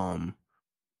this.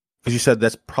 Because you said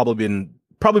that's probably been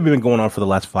going on for the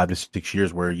last 5 to 6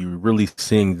 years, where you're really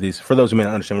seeing these. For those who may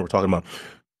not understand what we're talking about,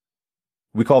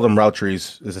 we call them route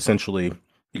trees. Is essentially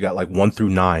you got like 1 through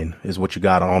 9 is what you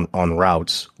got on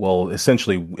routes. Well,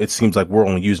 essentially, it seems like we're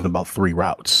only using about 3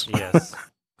 routes. Yes.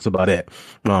 That's about it.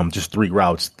 Just 3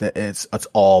 routes. That's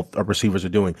all our receivers are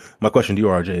doing. My question to you,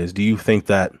 RJ, is do you think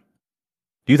that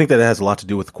it has a lot to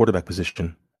do with the quarterback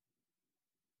position?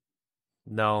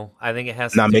 No, I think it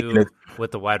has to Not making do it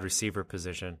with the wide receiver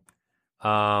position.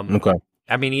 okay.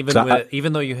 I mean,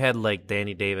 even though you had like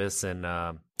Danny Davis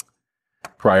and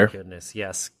Prior. goodness,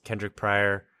 yes, Kendrick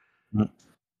Pryor, Mhm.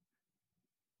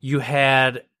 you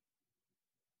had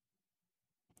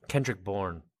Kendrick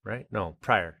Bourne, right? No,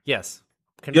 Pryor. Yes,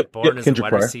 Kendrick Bourne is a Kendrick wide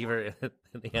Pryor. receiver in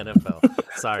the NFL.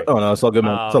 Sorry. Oh no, it's all good,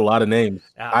 man. It's a lot of names.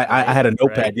 I had a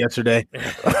notepad yesterday.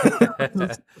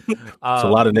 It's a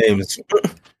lot of names.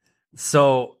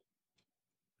 So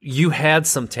you had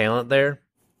some talent there,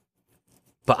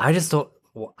 but I just don't.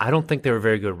 Well, I don't think they were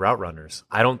very good route runners.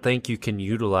 I don't think you can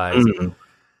utilize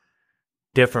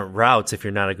different routes if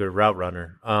you're not a good route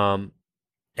runner.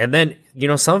 And then,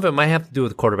 some of it might have to do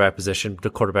with the quarterback position, the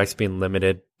quarterbacks being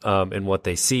limited in what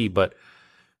they see. But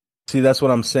see, that's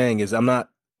what I'm saying is I'm not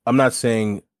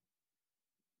saying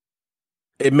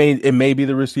it may be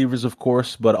the receivers, of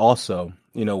course, but also,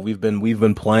 we've been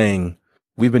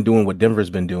doing what Denver's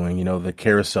been doing, the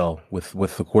carousel with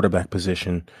the quarterback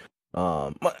position.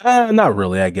 Not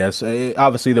really, I guess.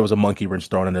 Obviously, there was a monkey wrench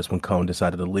thrown in this when Cohen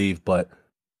decided to leave, but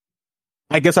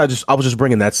I guess I was just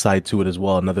bringing that side to it as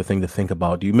well. Another thing to think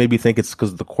about. Do you maybe think it's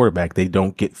because of the quarterback? They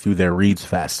don't get through their reads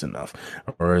fast enough,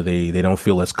 or they don't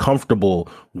feel as comfortable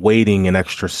waiting an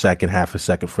extra second, half a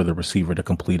second for the receiver to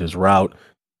complete his route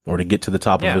or to get to the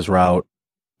top of his route.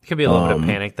 It could be a little bit of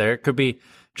panic there. It could be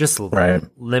just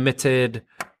limited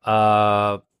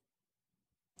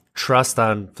trust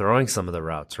on throwing some of the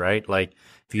routes, right? Like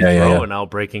if you throw an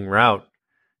out-breaking route,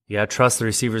 you got to trust the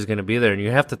receiver is going to be there, and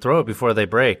you have to throw it before they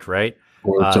break, right?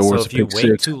 So if you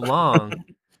wait too long,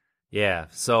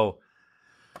 So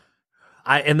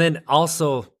and then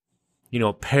also,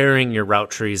 pairing your route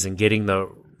trees and getting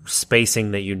the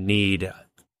spacing that you need.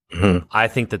 I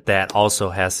think that also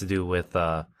has to do with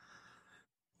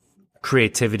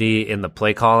creativity in the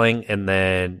play calling, and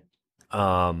then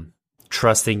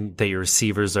trusting that your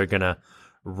receivers are going to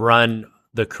run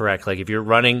the correct. Like if you're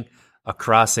running a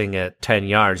crossing at 10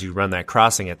 yards, you run that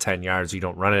crossing at 10 yards. You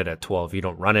don't run it at 12. You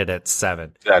don't run it at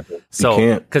 7. Exactly.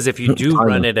 So, because if you do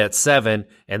run it at 7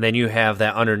 and then you have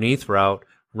that underneath route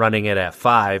running it at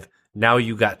 5, now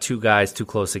you got two guys too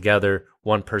close together.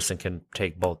 One person can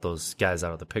take both those guys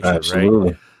out of the picture,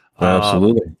 Absolutely. right?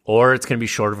 Absolutely. Or it's going to be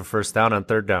short of a first down on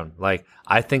third down. Like,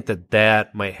 I think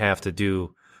that might have to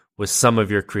do with some of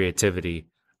your creativity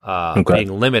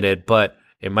being limited, but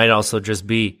it might also just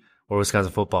be, or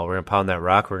Wisconsin football, we're going to pound that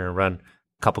rock, we're going to run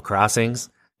a couple crossings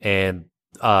and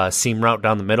seam route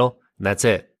down the middle, and that's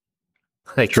it.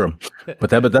 Like, true,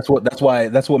 but that's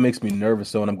what makes me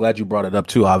nervous though, and I'm glad you brought it up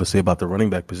too. Obviously, about the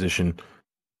running back position.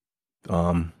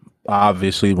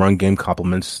 Obviously, run game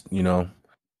complements. Your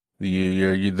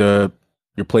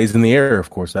plays in the air,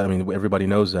 of course. I mean, everybody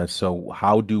knows that. So,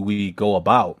 how do we go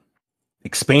about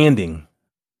expanding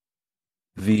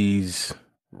these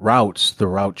routes, the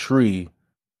route tree,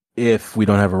 if we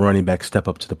don't have a running back step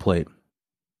up to the plate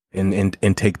and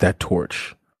take that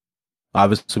torch?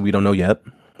 Obviously, we don't know yet.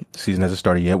 The season hasn't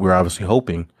started yet. We're obviously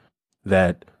hoping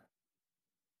that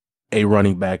a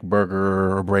running back,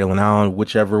 Berger or Braylon Allen,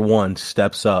 whichever one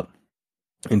steps up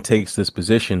and takes this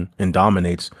position and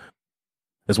dominates.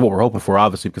 That's what we're hoping for,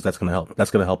 obviously, because that's going to help. That's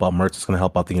going to help out Mertz. It's going to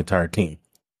help out the entire team.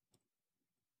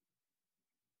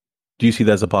 Do you see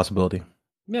that as a possibility?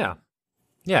 Yeah,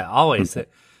 always.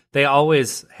 They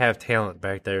always have talent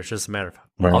back there. It's just a matter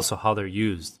of also how they're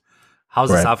used.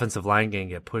 How's this offensive line going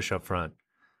to get push up front?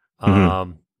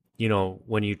 When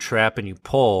you trap and you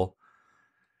pull,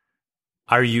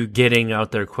 are you getting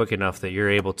out there quick enough that you're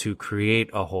able to create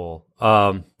a hole?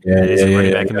 Running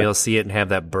back and be able to see it and have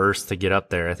that burst to get up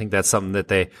there. I think that's something that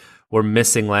they were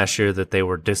missing last year, that they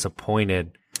were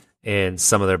disappointed in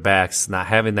some of their backs not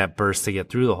having that burst to get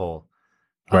through the hole.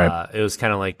 Right. It was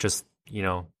kind of like just,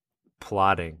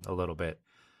 plodding a little bit.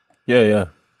 Yeah.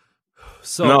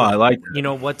 So, no, I like that.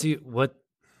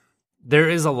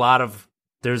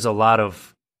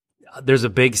 There's a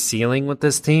big ceiling with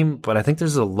this team, but I think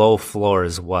there's a low floor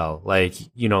as well. Like,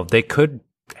 they could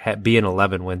be an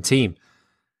 11-win team.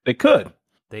 They could.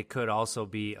 They could also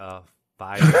be a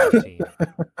 5-win team.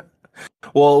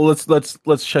 Well,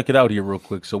 let's check it out here real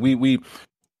quick. So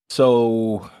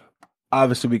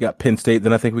obviously we got Penn State.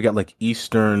 Then I think we got like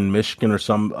Eastern Michigan or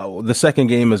some. The second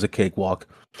game is a cakewalk,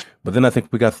 but then I think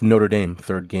we got Notre Dame,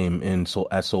 third game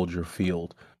at Soldier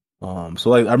Field.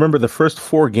 So I remember the first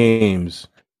 4 games,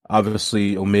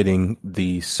 obviously omitting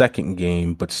the second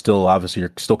game, but still, obviously,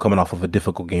 you're still coming off of a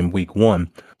difficult game, week 1.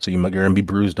 So you're going to be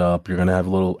bruised up. You're going to have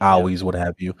little owies, what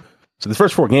have you. So the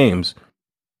first 4 games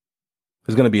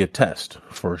is going to be a test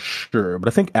for sure. But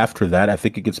I think after that, I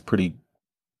think it gets pretty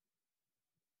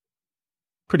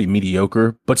pretty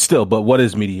mediocre, but still. But what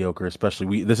is mediocre?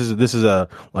 Especially this is a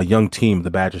young team,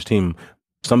 the Badgers team.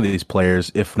 Some of these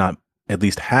players, if not at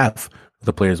least half of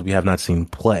the players, we have not seen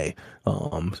play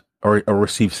or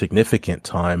receive significant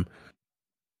time.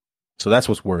 So that's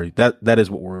what's worried. That is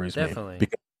what worries me.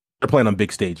 Because they're playing on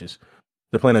big stages.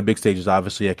 They're playing on big stages,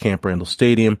 obviously at Camp Randall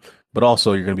Stadium, but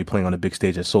also you're going to be playing on a big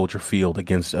stage at Soldier Field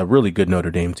against a really good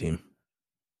Notre Dame team.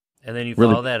 And then you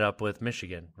follow that up with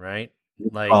Michigan, right?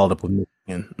 Followed up with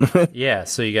Michigan. Yeah,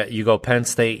 so you go Penn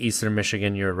State, Eastern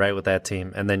Michigan, you're right with that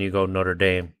team, and then you go Notre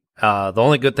Dame. The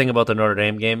only good thing about the Notre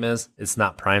Dame game is it's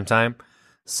not prime time,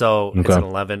 so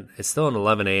it's still an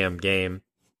 11 a.m. game.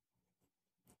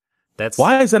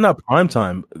 Why is that not prime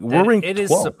time? We're ranked 12th. It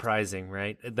is surprising,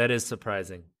 right? That is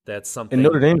surprising. That's something. And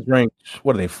Notre Dame's ranked,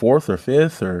 what are they, 4th or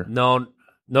 5th? Or no,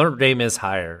 Notre Dame is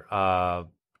higher. I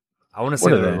want to say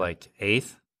they're like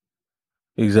 8th.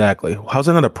 Exactly. How's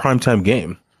that not a primetime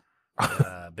game?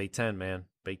 Big Ten, man.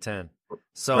 Big Ten.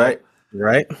 So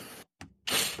right.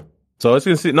 So I was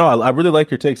gonna see. No, I really like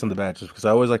your takes on the Badgers because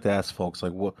I always like to ask folks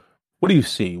like, what do you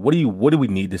see? What do we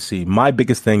need to see? My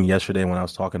biggest thing yesterday when I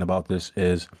was talking about this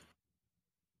is,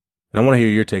 and I want to hear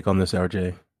your take on this,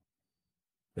 RJ,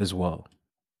 as well.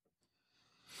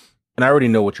 And I already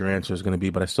know what your answer is going to be,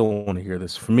 but I still want to hear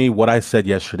this. For me, what I said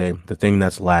yesterday, the thing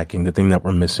that's lacking, the thing that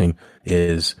we're missing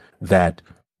is that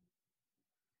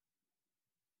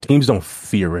teams don't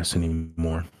fear us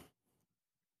anymore.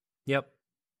 Yep.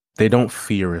 They don't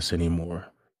fear us anymore.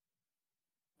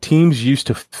 Teams used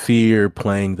to fear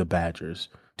playing the Badgers.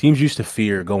 Teams used to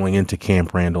fear going into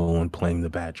Camp Randall and playing the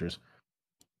Badgers.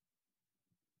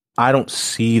 I don't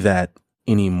see that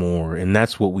anymore, and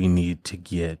that's what we need to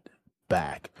get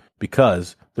back.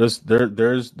 Because there's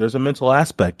a mental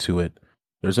aspect to it.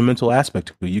 There's a mental aspect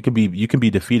to it. You can be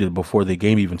defeated before the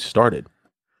game even started.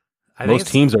 Most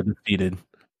teams are defeated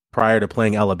prior to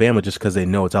playing Alabama just because they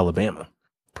know it's Alabama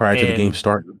prior to the game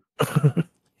starting.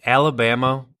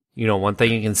 Alabama, one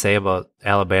thing you can say about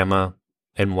Alabama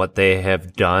and what they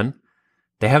have done,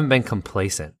 they haven't been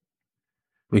complacent.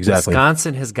 Exactly.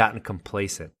 Wisconsin has gotten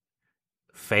complacent.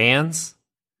 Fans,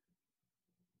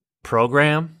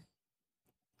 program,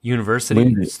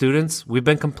 university students, we've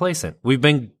been complacent. We've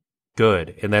been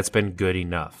good, and that's been good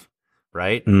enough,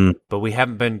 right? But we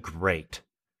haven't been great.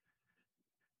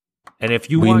 And if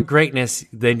you want greatness,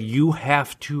 then you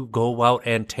have to go out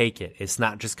and take it. It's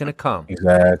not just going to come.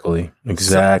 Exactly.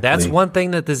 So that's one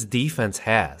thing that this defense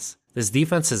has. This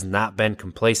defense has not been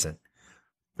complacent.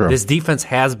 Sure. This defense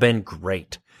has been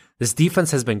great. This defense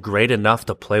has been great enough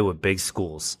to play with big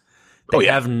schools.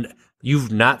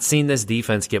 You've not seen this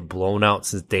defense get blown out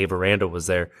since Dave Aranda was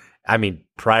there. I mean,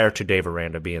 prior to Dave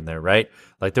Aranda being there, right?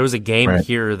 Like there was a game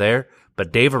here or there,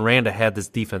 but Dave Aranda had this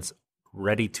defense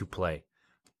ready to play.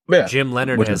 Yeah. Jim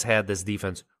Leonard has had this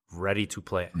defense ready to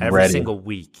play every single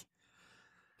week.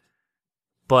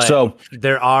 But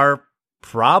there are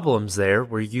problems there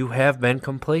where you have been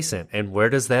complacent. And where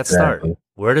does that start?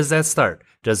 Where does that start?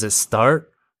 Does it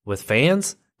start with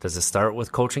fans? Does it start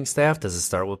with coaching staff? Does it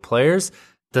start with players?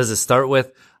 Does it start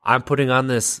with, I'm putting on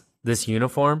this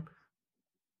uniform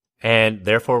and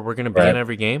therefore we're going to be in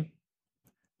every game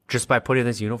just by putting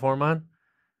this uniform on?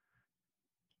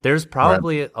 There's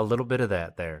probably a little bit of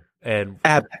that there. And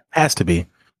has to be.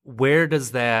 Where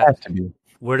does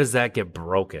that get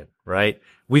broken, right?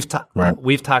 We've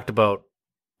talked about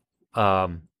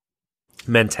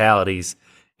mentalities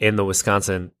in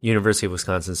the University of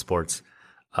Wisconsin sports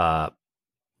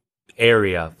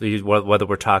area, whether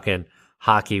we're talking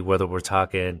hockey, whether we're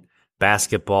talking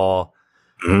basketball.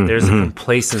 There's a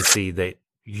complacency that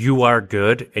you are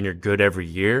good and you're good every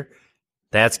year.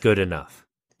 That's good enough.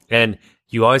 And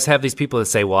you always have these people that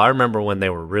say, well, I remember when they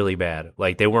were really bad.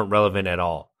 Like they weren't relevant at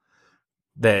all.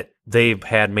 That they've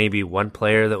had maybe one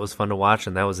player that was fun to watch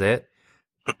and that was it.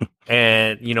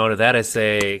 And, to that I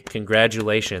say,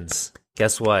 congratulations.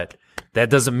 Guess what? That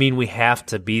doesn't mean we have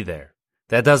to be there.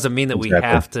 That doesn't mean that we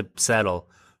have to settle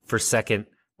for second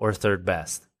or third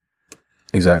best.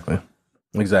 Exactly.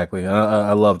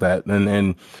 I love that.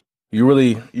 And you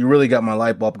really got my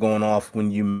light bulb going off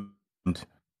when you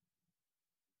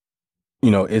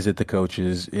is it the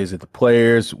coaches? Is it the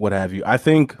players? What have you? I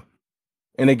think,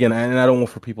 and again, and I don't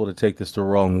want for people to take this the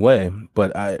wrong way,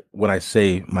 but when I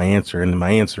say my answer, and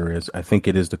my answer is, I think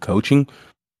it is the coaching.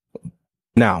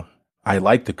 Now, I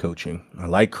like the coaching. I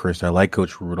like Chris. I like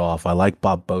Coach Rudolph. I like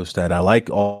Bob Bostad. I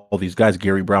like all these guys.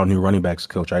 Gary Brown, new running backs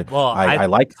coach. I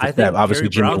like I think obviously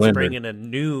Gary Brown's bringing a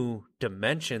new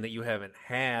dimension that you haven't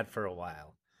had for a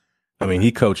while. I mean,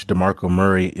 he coached DeMarco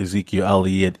Murray, Ezekiel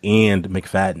Elliott, and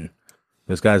McFadden.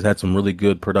 This guy's had some really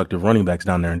good, productive running backs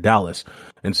down there in Dallas.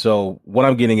 And so what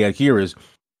I'm getting at here is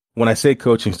when I say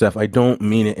coaching staff, I don't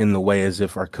mean it in the way as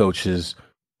if our coaches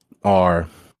are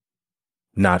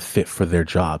not fit for their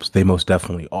jobs. They most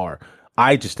definitely are.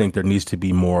 I just think there needs to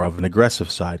be more of an aggressive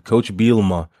side. Coach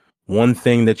Bielema, one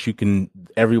thing that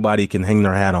everybody can hang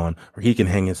their hat on, or he can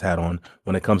hang his hat on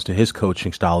when it comes to his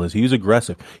coaching style, is he was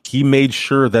aggressive. He made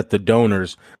sure that the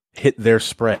donors hit their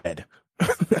spread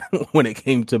when it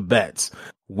came to bets.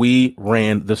 We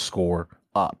ran the score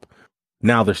up.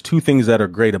 Now, there's two things that are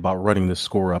great about running the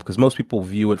score up, because most people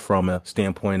view it from a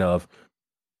standpoint of,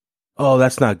 oh,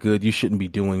 that's not good. You shouldn't be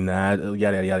doing that. Yada,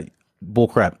 yada, yada. Bull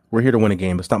crap. We're here to win a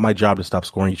game. It's not my job to stop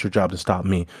scoring. It's your job to stop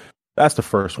me. That's the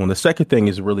first one. The second thing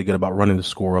is really good about running the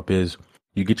score up is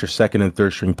you get your second and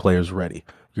third string players ready.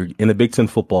 You're in the Big Ten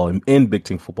football. In Big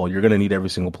Ten football, you're going to need every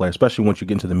single player, especially once you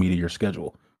get into the meat of your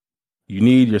schedule. You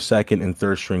need your second and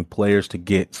third string players to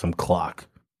get some clock,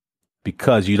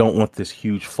 because you don't want this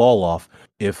huge fall off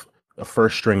if a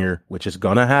first stringer, which is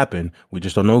going to happen, we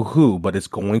just don't know who, but it's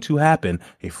going to happen.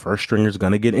 A first stringer is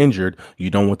going to get injured. You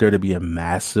don't want there to be a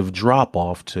massive drop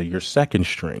off to your second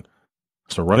string.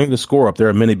 So running the score up, there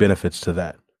are many benefits to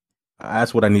that.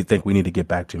 That's what think we need to get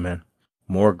back to, man.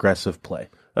 More aggressive play.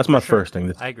 That's my first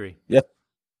thing. I agree. Yeah,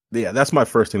 that's my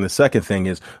first thing. The second thing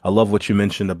is I love what you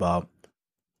mentioned about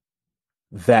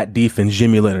that defense.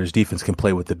 Jimmy Leonard's defense can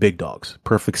play with the big dogs.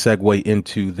 Perfect segue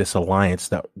into this alliance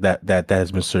that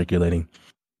has been circulating.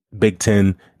 Big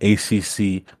Ten,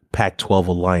 ACC, Pac-12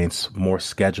 alliance, more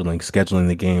scheduling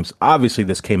the games. Obviously,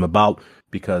 this came about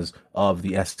because of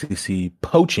the SEC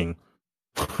poaching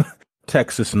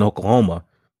Texas and Oklahoma.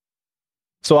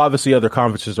 So obviously other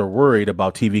conferences are worried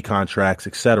about TV contracts,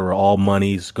 etc. All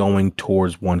money's going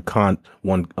towards one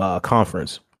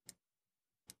conference.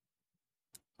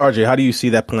 RJ, how do you see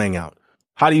that playing out?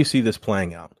 How do you see this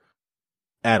playing out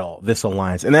at all, this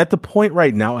alliance? And at the point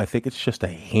right now, I think it's just a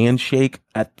handshake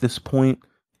at this point.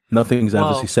 Nothing's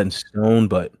obviously set in stone,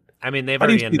 but I mean, they've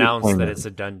already announced that it's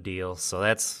a done deal. So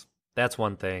that's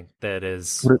one thing that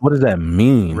is. What does that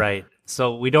mean? Right.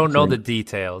 So we don't know the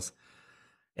details.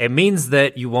 It means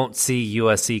that you won't see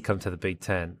USC come to the Big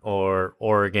Ten, or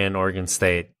Oregon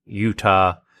State,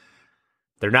 Utah.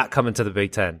 They're not coming to the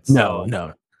Big Ten. So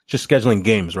no. Just scheduling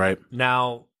games, right?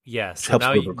 Now, yes. So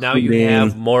now you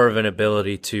have more of an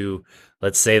ability to,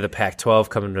 let's say, the Pac-12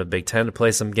 coming to the Big Ten to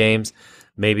play some games.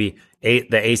 Maybe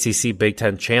the ACC Big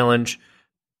Ten Challenge.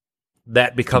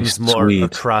 That becomes more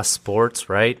across sports,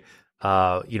 right?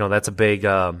 That's a big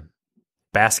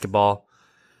basketball.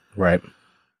 Right.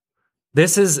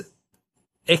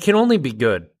 It can only be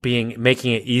good,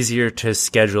 making it easier to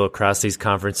schedule across these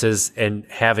conferences and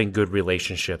having good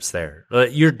relationships there.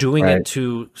 You're doing it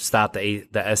to stop the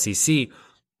SEC,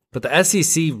 but the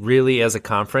SEC really, as a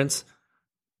conference,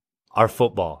 are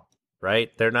football, right?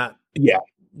 They're not. Yeah.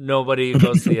 Nobody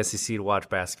goes to the SEC to watch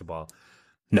basketball.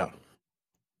 No.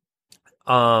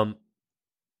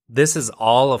 This is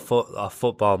all a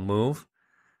football move.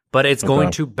 But it's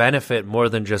going to benefit more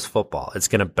than just football. It's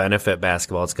going to benefit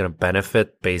basketball. It's going to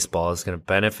benefit baseball. It's going to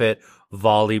benefit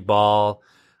volleyball,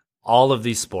 all of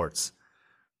these sports.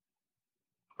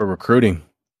 For recruiting.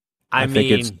 I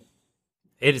mean,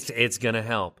 it's going to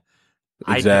help.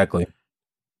 Exactly.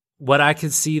 What I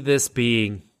could see this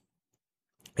being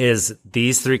is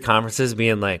these three conferences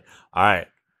being like, all right,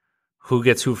 who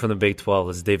gets who from the Big 12?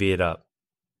 Let's divvy it up.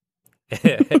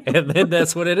 And then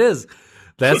that's what it is.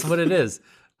 That's what it is.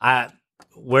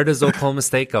 Where does Oklahoma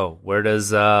State go? Where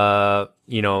does Baylor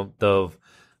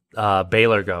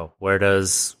go? Where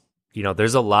does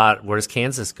there's a lot. Where does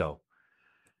Kansas go?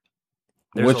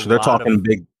 They're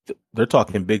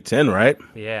talking Big Ten, right?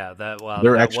 Yeah, that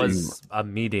was a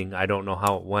meeting. I don't know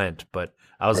how it went, but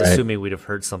I was assuming we'd have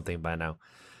heard something by now.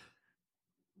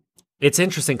 It's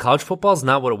interesting. College football is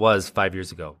not what it was 5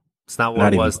 years ago. It's not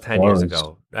what it was 10 years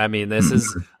ago. I mean, this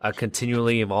is a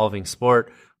continually evolving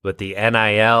sport. With the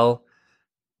NIL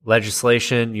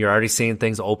legislation, you're already seeing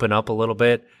things open up a little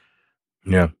bit.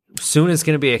 Yeah. Soon it's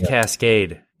going to be a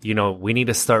cascade. We need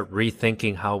to start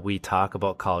rethinking how we talk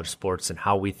about college sports and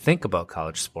how we think about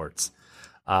college sports.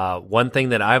 One thing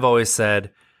that I've always said,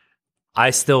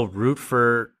 I still root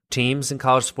for teams in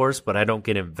college sports, but I don't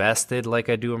get invested like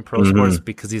I do in pro sports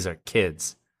because these are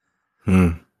kids.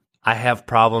 I have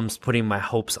problems putting my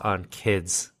hopes on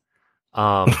kids.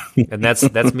 And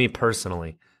that's me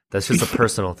personally. That's just a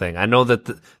personal thing. I know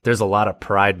that there's a lot of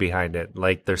pride behind it,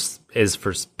 like there is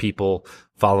for people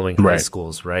following high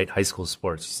schools, right? High school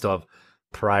sports. You still have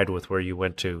pride with where you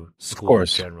went to school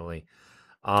generally.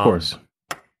 Of course.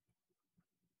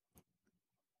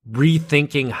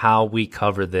 Rethinking how we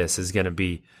cover this is going to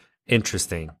be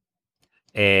interesting.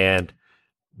 And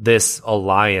this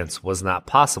alliance was not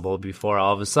possible before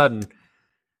all of a sudden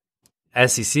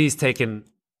SEC's taken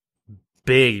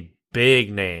big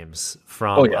names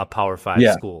from a Power 5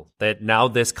 school. That now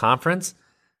this conference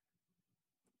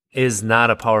is not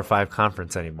a Power 5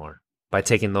 conference anymore by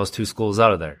taking those two schools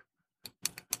out of there.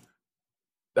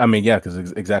 I mean, yeah,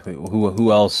 because exactly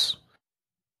who else?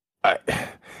 That's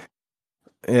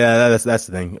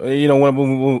the thing. You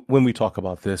know, when we talk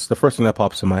about this, the first thing that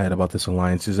pops in my head about this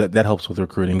alliance is that helps with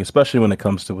recruiting, especially when it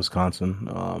comes to Wisconsin.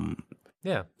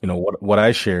 Yeah, you know what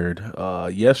I shared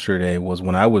yesterday was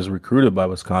when I was recruited by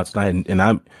Wisconsin.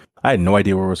 I had no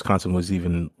idea where Wisconsin was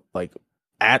even like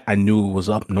at. I knew it was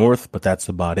up north, but that's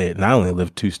about it. And I only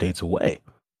lived 2 states away.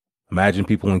 Imagine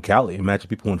people in Cali. Imagine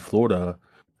people in Florida.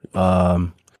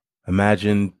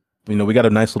 Imagine, you know, we got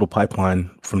a nice little pipeline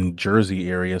from Jersey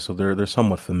area, so they're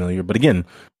somewhat familiar. But again,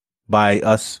 by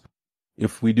us,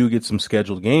 if we do get some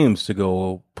scheduled games to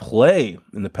go play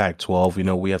in the Pac-12, you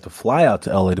know, we have to fly out to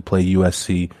LA to play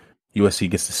USC. USC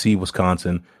gets to see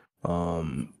Wisconsin,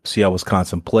 see how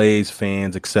Wisconsin plays,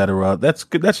 fans, etc. That's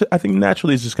good. I think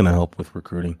naturally is just going to help with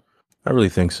recruiting. I really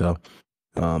think so.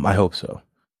 I hope so.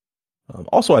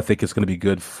 Also, I think it's going to be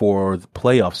good for the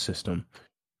playoff system.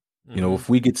 You know, if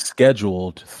we get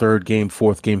scheduled 3rd game,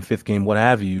 4th game, 5th game, what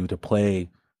have you, to play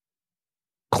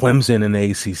Clemson in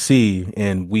the ACC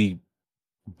and we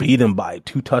beat them by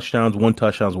 2 touchdowns, 1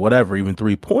 touchdowns, whatever, even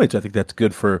 3 points, I think that's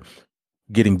good for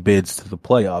getting bids to the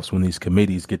playoffs when these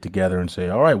committees get together and say,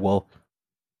 all right, well,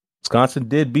 Wisconsin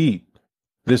did beat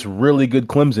this really good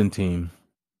Clemson team.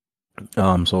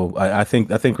 So I think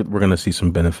we're going to see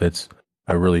some benefits.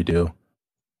 I really do.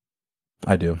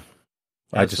 I do.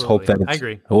 Absolutely. I just hope that I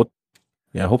agree.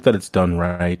 I hope that it's done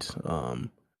right.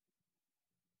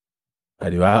 I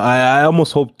do. I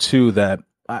almost hope too that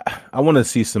I want to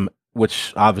see some,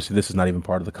 which obviously this is not even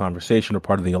part of the conversation or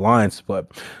part of the alliance, but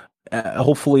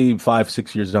hopefully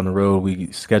 5-6 years down the road,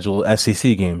 we schedule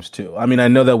SEC games too. I mean, I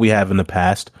know that we have in the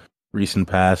past, recent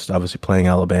past, obviously playing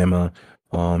Alabama,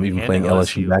 even and playing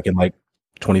LSU back in like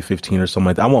 2015 or something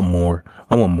like that. I want more.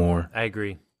 I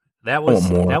agree. That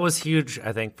was huge,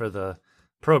 I think, for the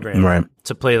program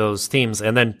to play those teams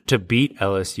and then to beat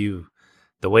LSU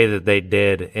the way that they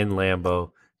did in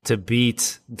Lambeau, to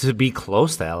be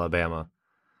close to Alabama,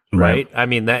 right? I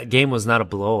mean, that game was not a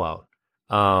blowout.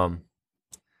 I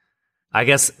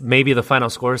guess maybe the final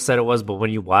score said it was, but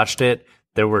when you watched it,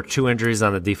 there were 2 injuries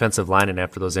on the defensive line, and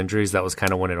after those injuries, that was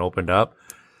kind of when it opened up.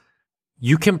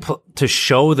 You can to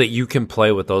show that you can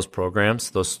play with those programs,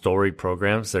 those storied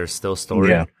programs that are still storied.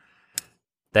 Yeah.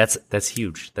 That's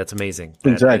huge. That's amazing.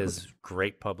 That is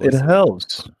great publicity. It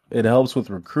helps. It helps with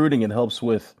recruiting. It helps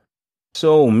with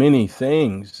so many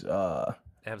things.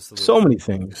 Absolutely. So many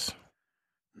things.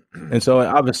 And so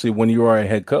obviously when you are a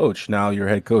head coach, now you're a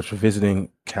head coach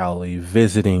visiting Cali,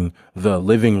 visiting the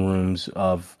living rooms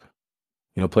of,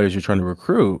 you know, players you're trying to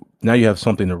recruit. Now you have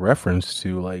something to reference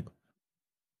to, like,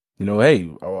 you know, hey,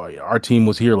 our team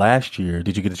was here last year.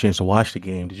 Did you get a chance to watch the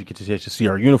game? Did you get a chance to see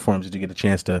our uniforms? Did you get a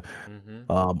chance to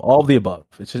all of the above?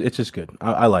 It's just good.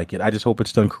 I like it. I just hope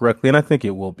it's done correctly, and I think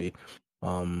it will be.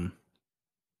 Again,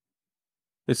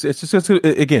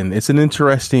 it's an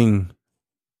interesting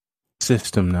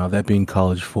system now, that being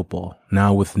college football.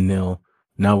 Now with nil,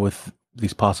 now with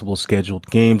these possible scheduled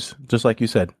games, just like you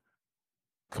said,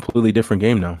 completely different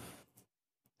game now.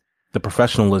 The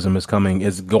professionalism is going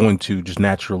to just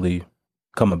naturally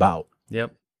come about.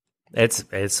 Yep.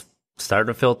 It's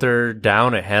starting to filter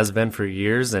down. It has been for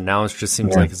years, and now it just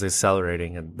seems like it's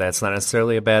accelerating, and that's not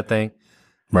necessarily a bad thing.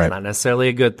 Right. It's not necessarily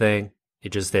a good thing. It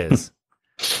just is.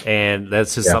 And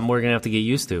that's just something we're going to have to get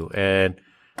used to. And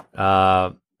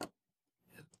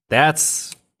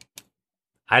that's,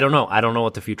 I don't know. I don't know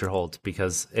what the future holds,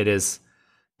 because it is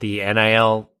the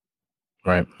NIL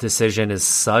decision is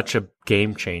such a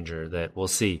game changer that we'll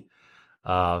see.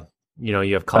 You know,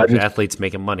 you have college athletes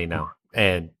making money now,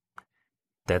 and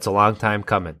that's a long time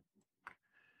coming.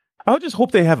 I would just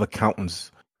hope they have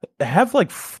accountants. Have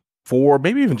like 4,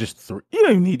 maybe even just 3. You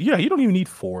don't even need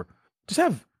 4. Just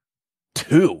have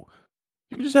 2.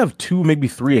 You can just have 2, maybe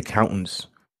 3 accountants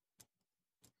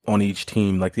on each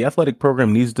team. Like, the athletic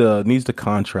program needs to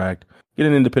contract, get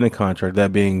an independent contract,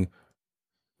 that being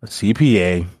a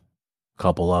CPA, a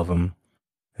couple of them,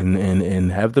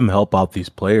 and have them help out these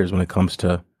players when it comes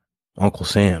to Uncle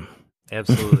Sam.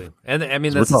 Absolutely. And I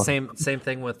mean, that's the same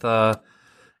thing with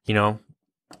you know,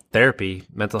 therapy,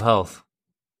 mental health.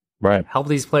 Right. Help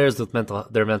these players with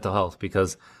their mental health,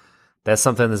 because that's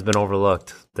something that's been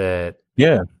overlooked. That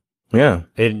yeah,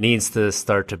 it needs to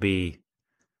start to be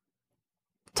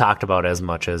talked about as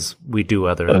much as we do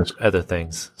other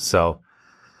things. So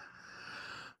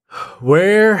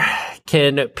where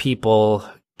can people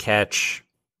catch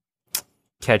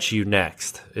you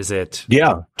next? Is it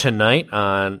tonight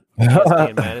on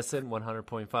ESPN Madison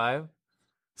 100.5?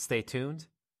 Stay tuned.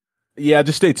 Yeah,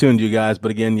 just stay tuned, you guys.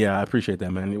 But again, yeah, I appreciate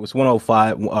that, man. It was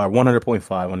 105 or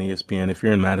 100.5 on ESPN. If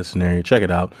you're in Madison area, check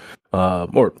it out.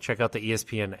 Or check out the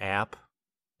ESPN app.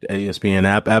 ESPN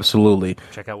app, absolutely.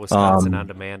 Check out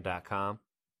WisconsinOnDemand.com.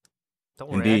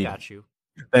 Don't worry, indeed. I got you.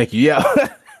 Thank you. Yeah.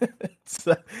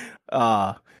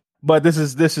 But this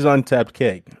is Untapped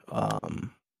Keg.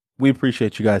 We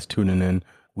appreciate you guys tuning in.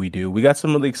 We do. We got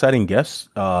some really exciting guests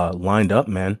lined up,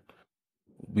 man.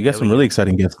 We got some really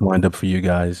exciting guests lined up for you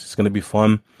guys. It's gonna be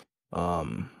fun. We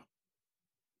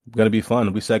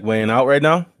segueing out right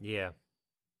now? Yeah.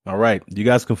 All right. You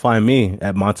guys can find me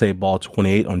at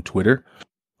MonteBall28 on Twitter.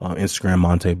 Instagram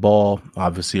Monte Ball.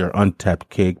 Obviously our Untapped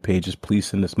Keg pages. Please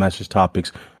send us message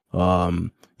topics.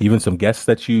 Even some guests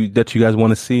that you guys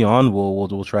want to see on,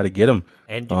 we'll try to get them.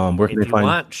 And if you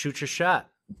want, shoot your shot.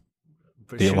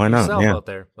 Yeah, why not? Yeah. Out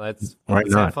there. Let's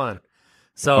have fun.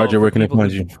 So, RJ, where can I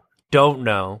find you? Don't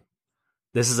know.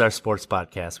 This is our sports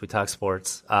podcast. We talk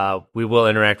sports. We will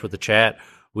interact with the chat.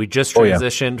 We just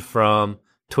transitioned from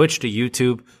Twitch to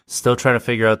YouTube. Still trying to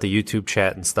figure out the YouTube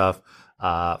chat and stuff.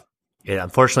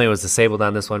 Unfortunately, it was disabled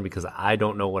on this one because I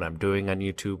don't know what I'm doing on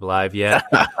YouTube Live yet.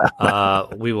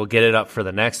 We will get it up for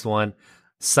the next one.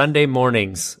 Sunday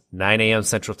mornings, 9 a.m.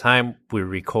 Central Time, we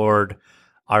record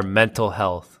our mental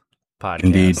health podcast,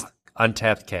 Indeed.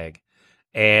 Untapped Keg.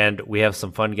 And we have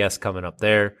some fun guests coming up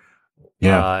there.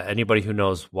 Yeah. Anybody who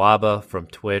knows Waba from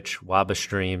Twitch, Waba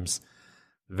Streams,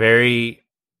 very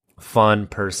fun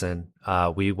person.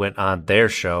 We went on their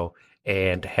show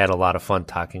and had a lot of fun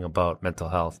talking about mental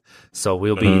health. So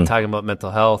we'll be talking about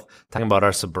mental health, talking about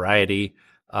our sobriety,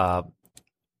 9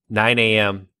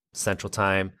 a.m. Central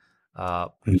Time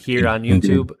here on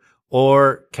YouTube,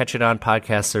 or catch it on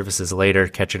podcast services later,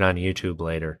 catch it on YouTube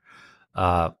later.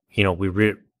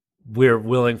 We're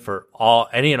willing for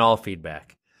any and all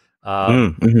feedback.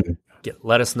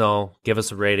 Let us know, give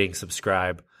us a rating,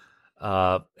 subscribe.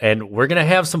 And we're going to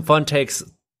have some fun takes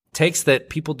that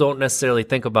people don't necessarily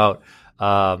think about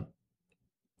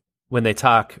when they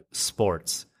talk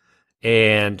sports.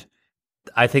 And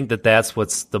I think that's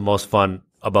what's the most fun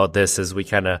about this is we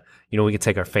kind of, we can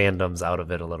take our fandoms out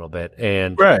of it a little bit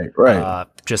and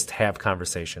just have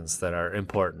conversations that are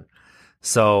important.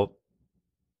 So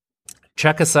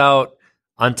check us out,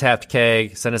 Untapped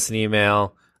Keg, send us an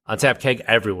email, Untapped Keg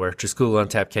everywhere. Just Google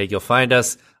Untapped Keg. You'll find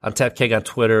us. Untapped Keg on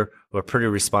Twitter. We're pretty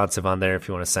responsive on there if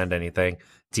you want to send anything.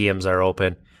 DMs are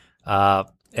open.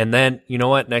 And then, you know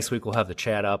what? Next week we'll have the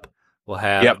chat up. We'll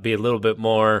have be a little bit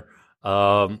more,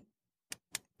 have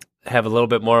a little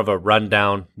bit more of a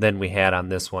rundown than we had on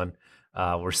this one.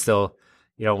 We're still,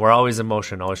 we're always in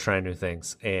motion, always trying new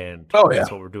things. And that's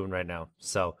what we're doing right now.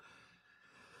 So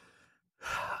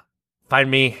find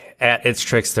me at It's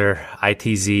Trickster,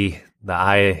 ITZ. The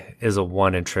I is a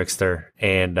 1 in Trickster.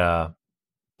 And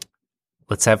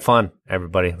let's have fun,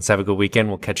 everybody. Let's have a good weekend.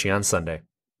 We'll catch you on Sunday.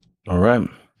 All right.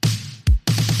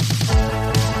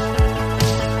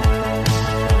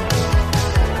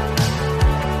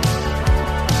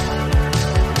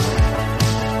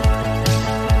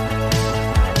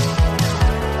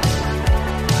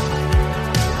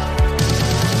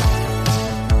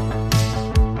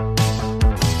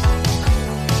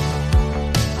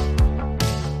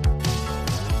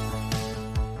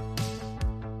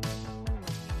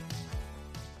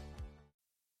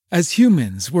 As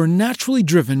humans, we're naturally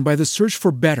driven by the search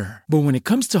for better. But when it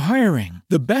comes to hiring,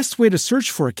 the best way to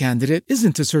search for a candidate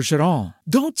isn't to search at all.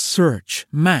 Don't search,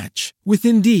 match with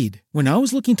Indeed. When I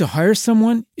was looking to hire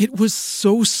someone, it was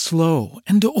so slow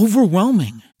and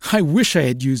overwhelming. I wish I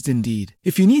had used Indeed.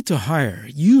 If you need to hire,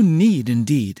 you need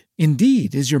Indeed.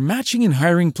 Indeed is your matching and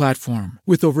hiring platform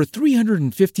with over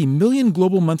 350 million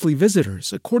global monthly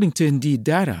visitors, according to Indeed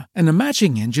data, and a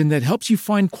matching engine that helps you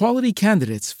find quality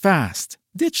candidates fast.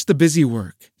 Ditch the busy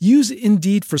work. Use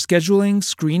Indeed for scheduling,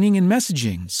 screening, and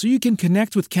messaging so you can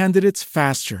connect with candidates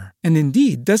faster. And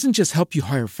Indeed doesn't just help you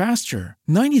hire faster.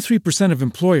 93% of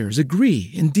employers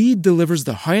agree Indeed delivers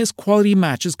the highest quality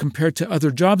matches compared to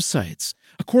other job sites,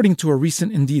 according to a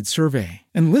recent Indeed survey.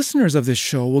 And listeners of this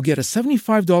show will get a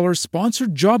 $75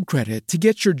 sponsored job credit to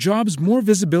get your jobs more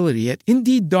visibility at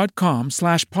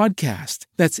Indeed.com/podcast.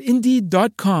 That's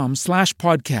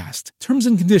Indeed.com/podcast. Terms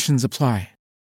and conditions apply.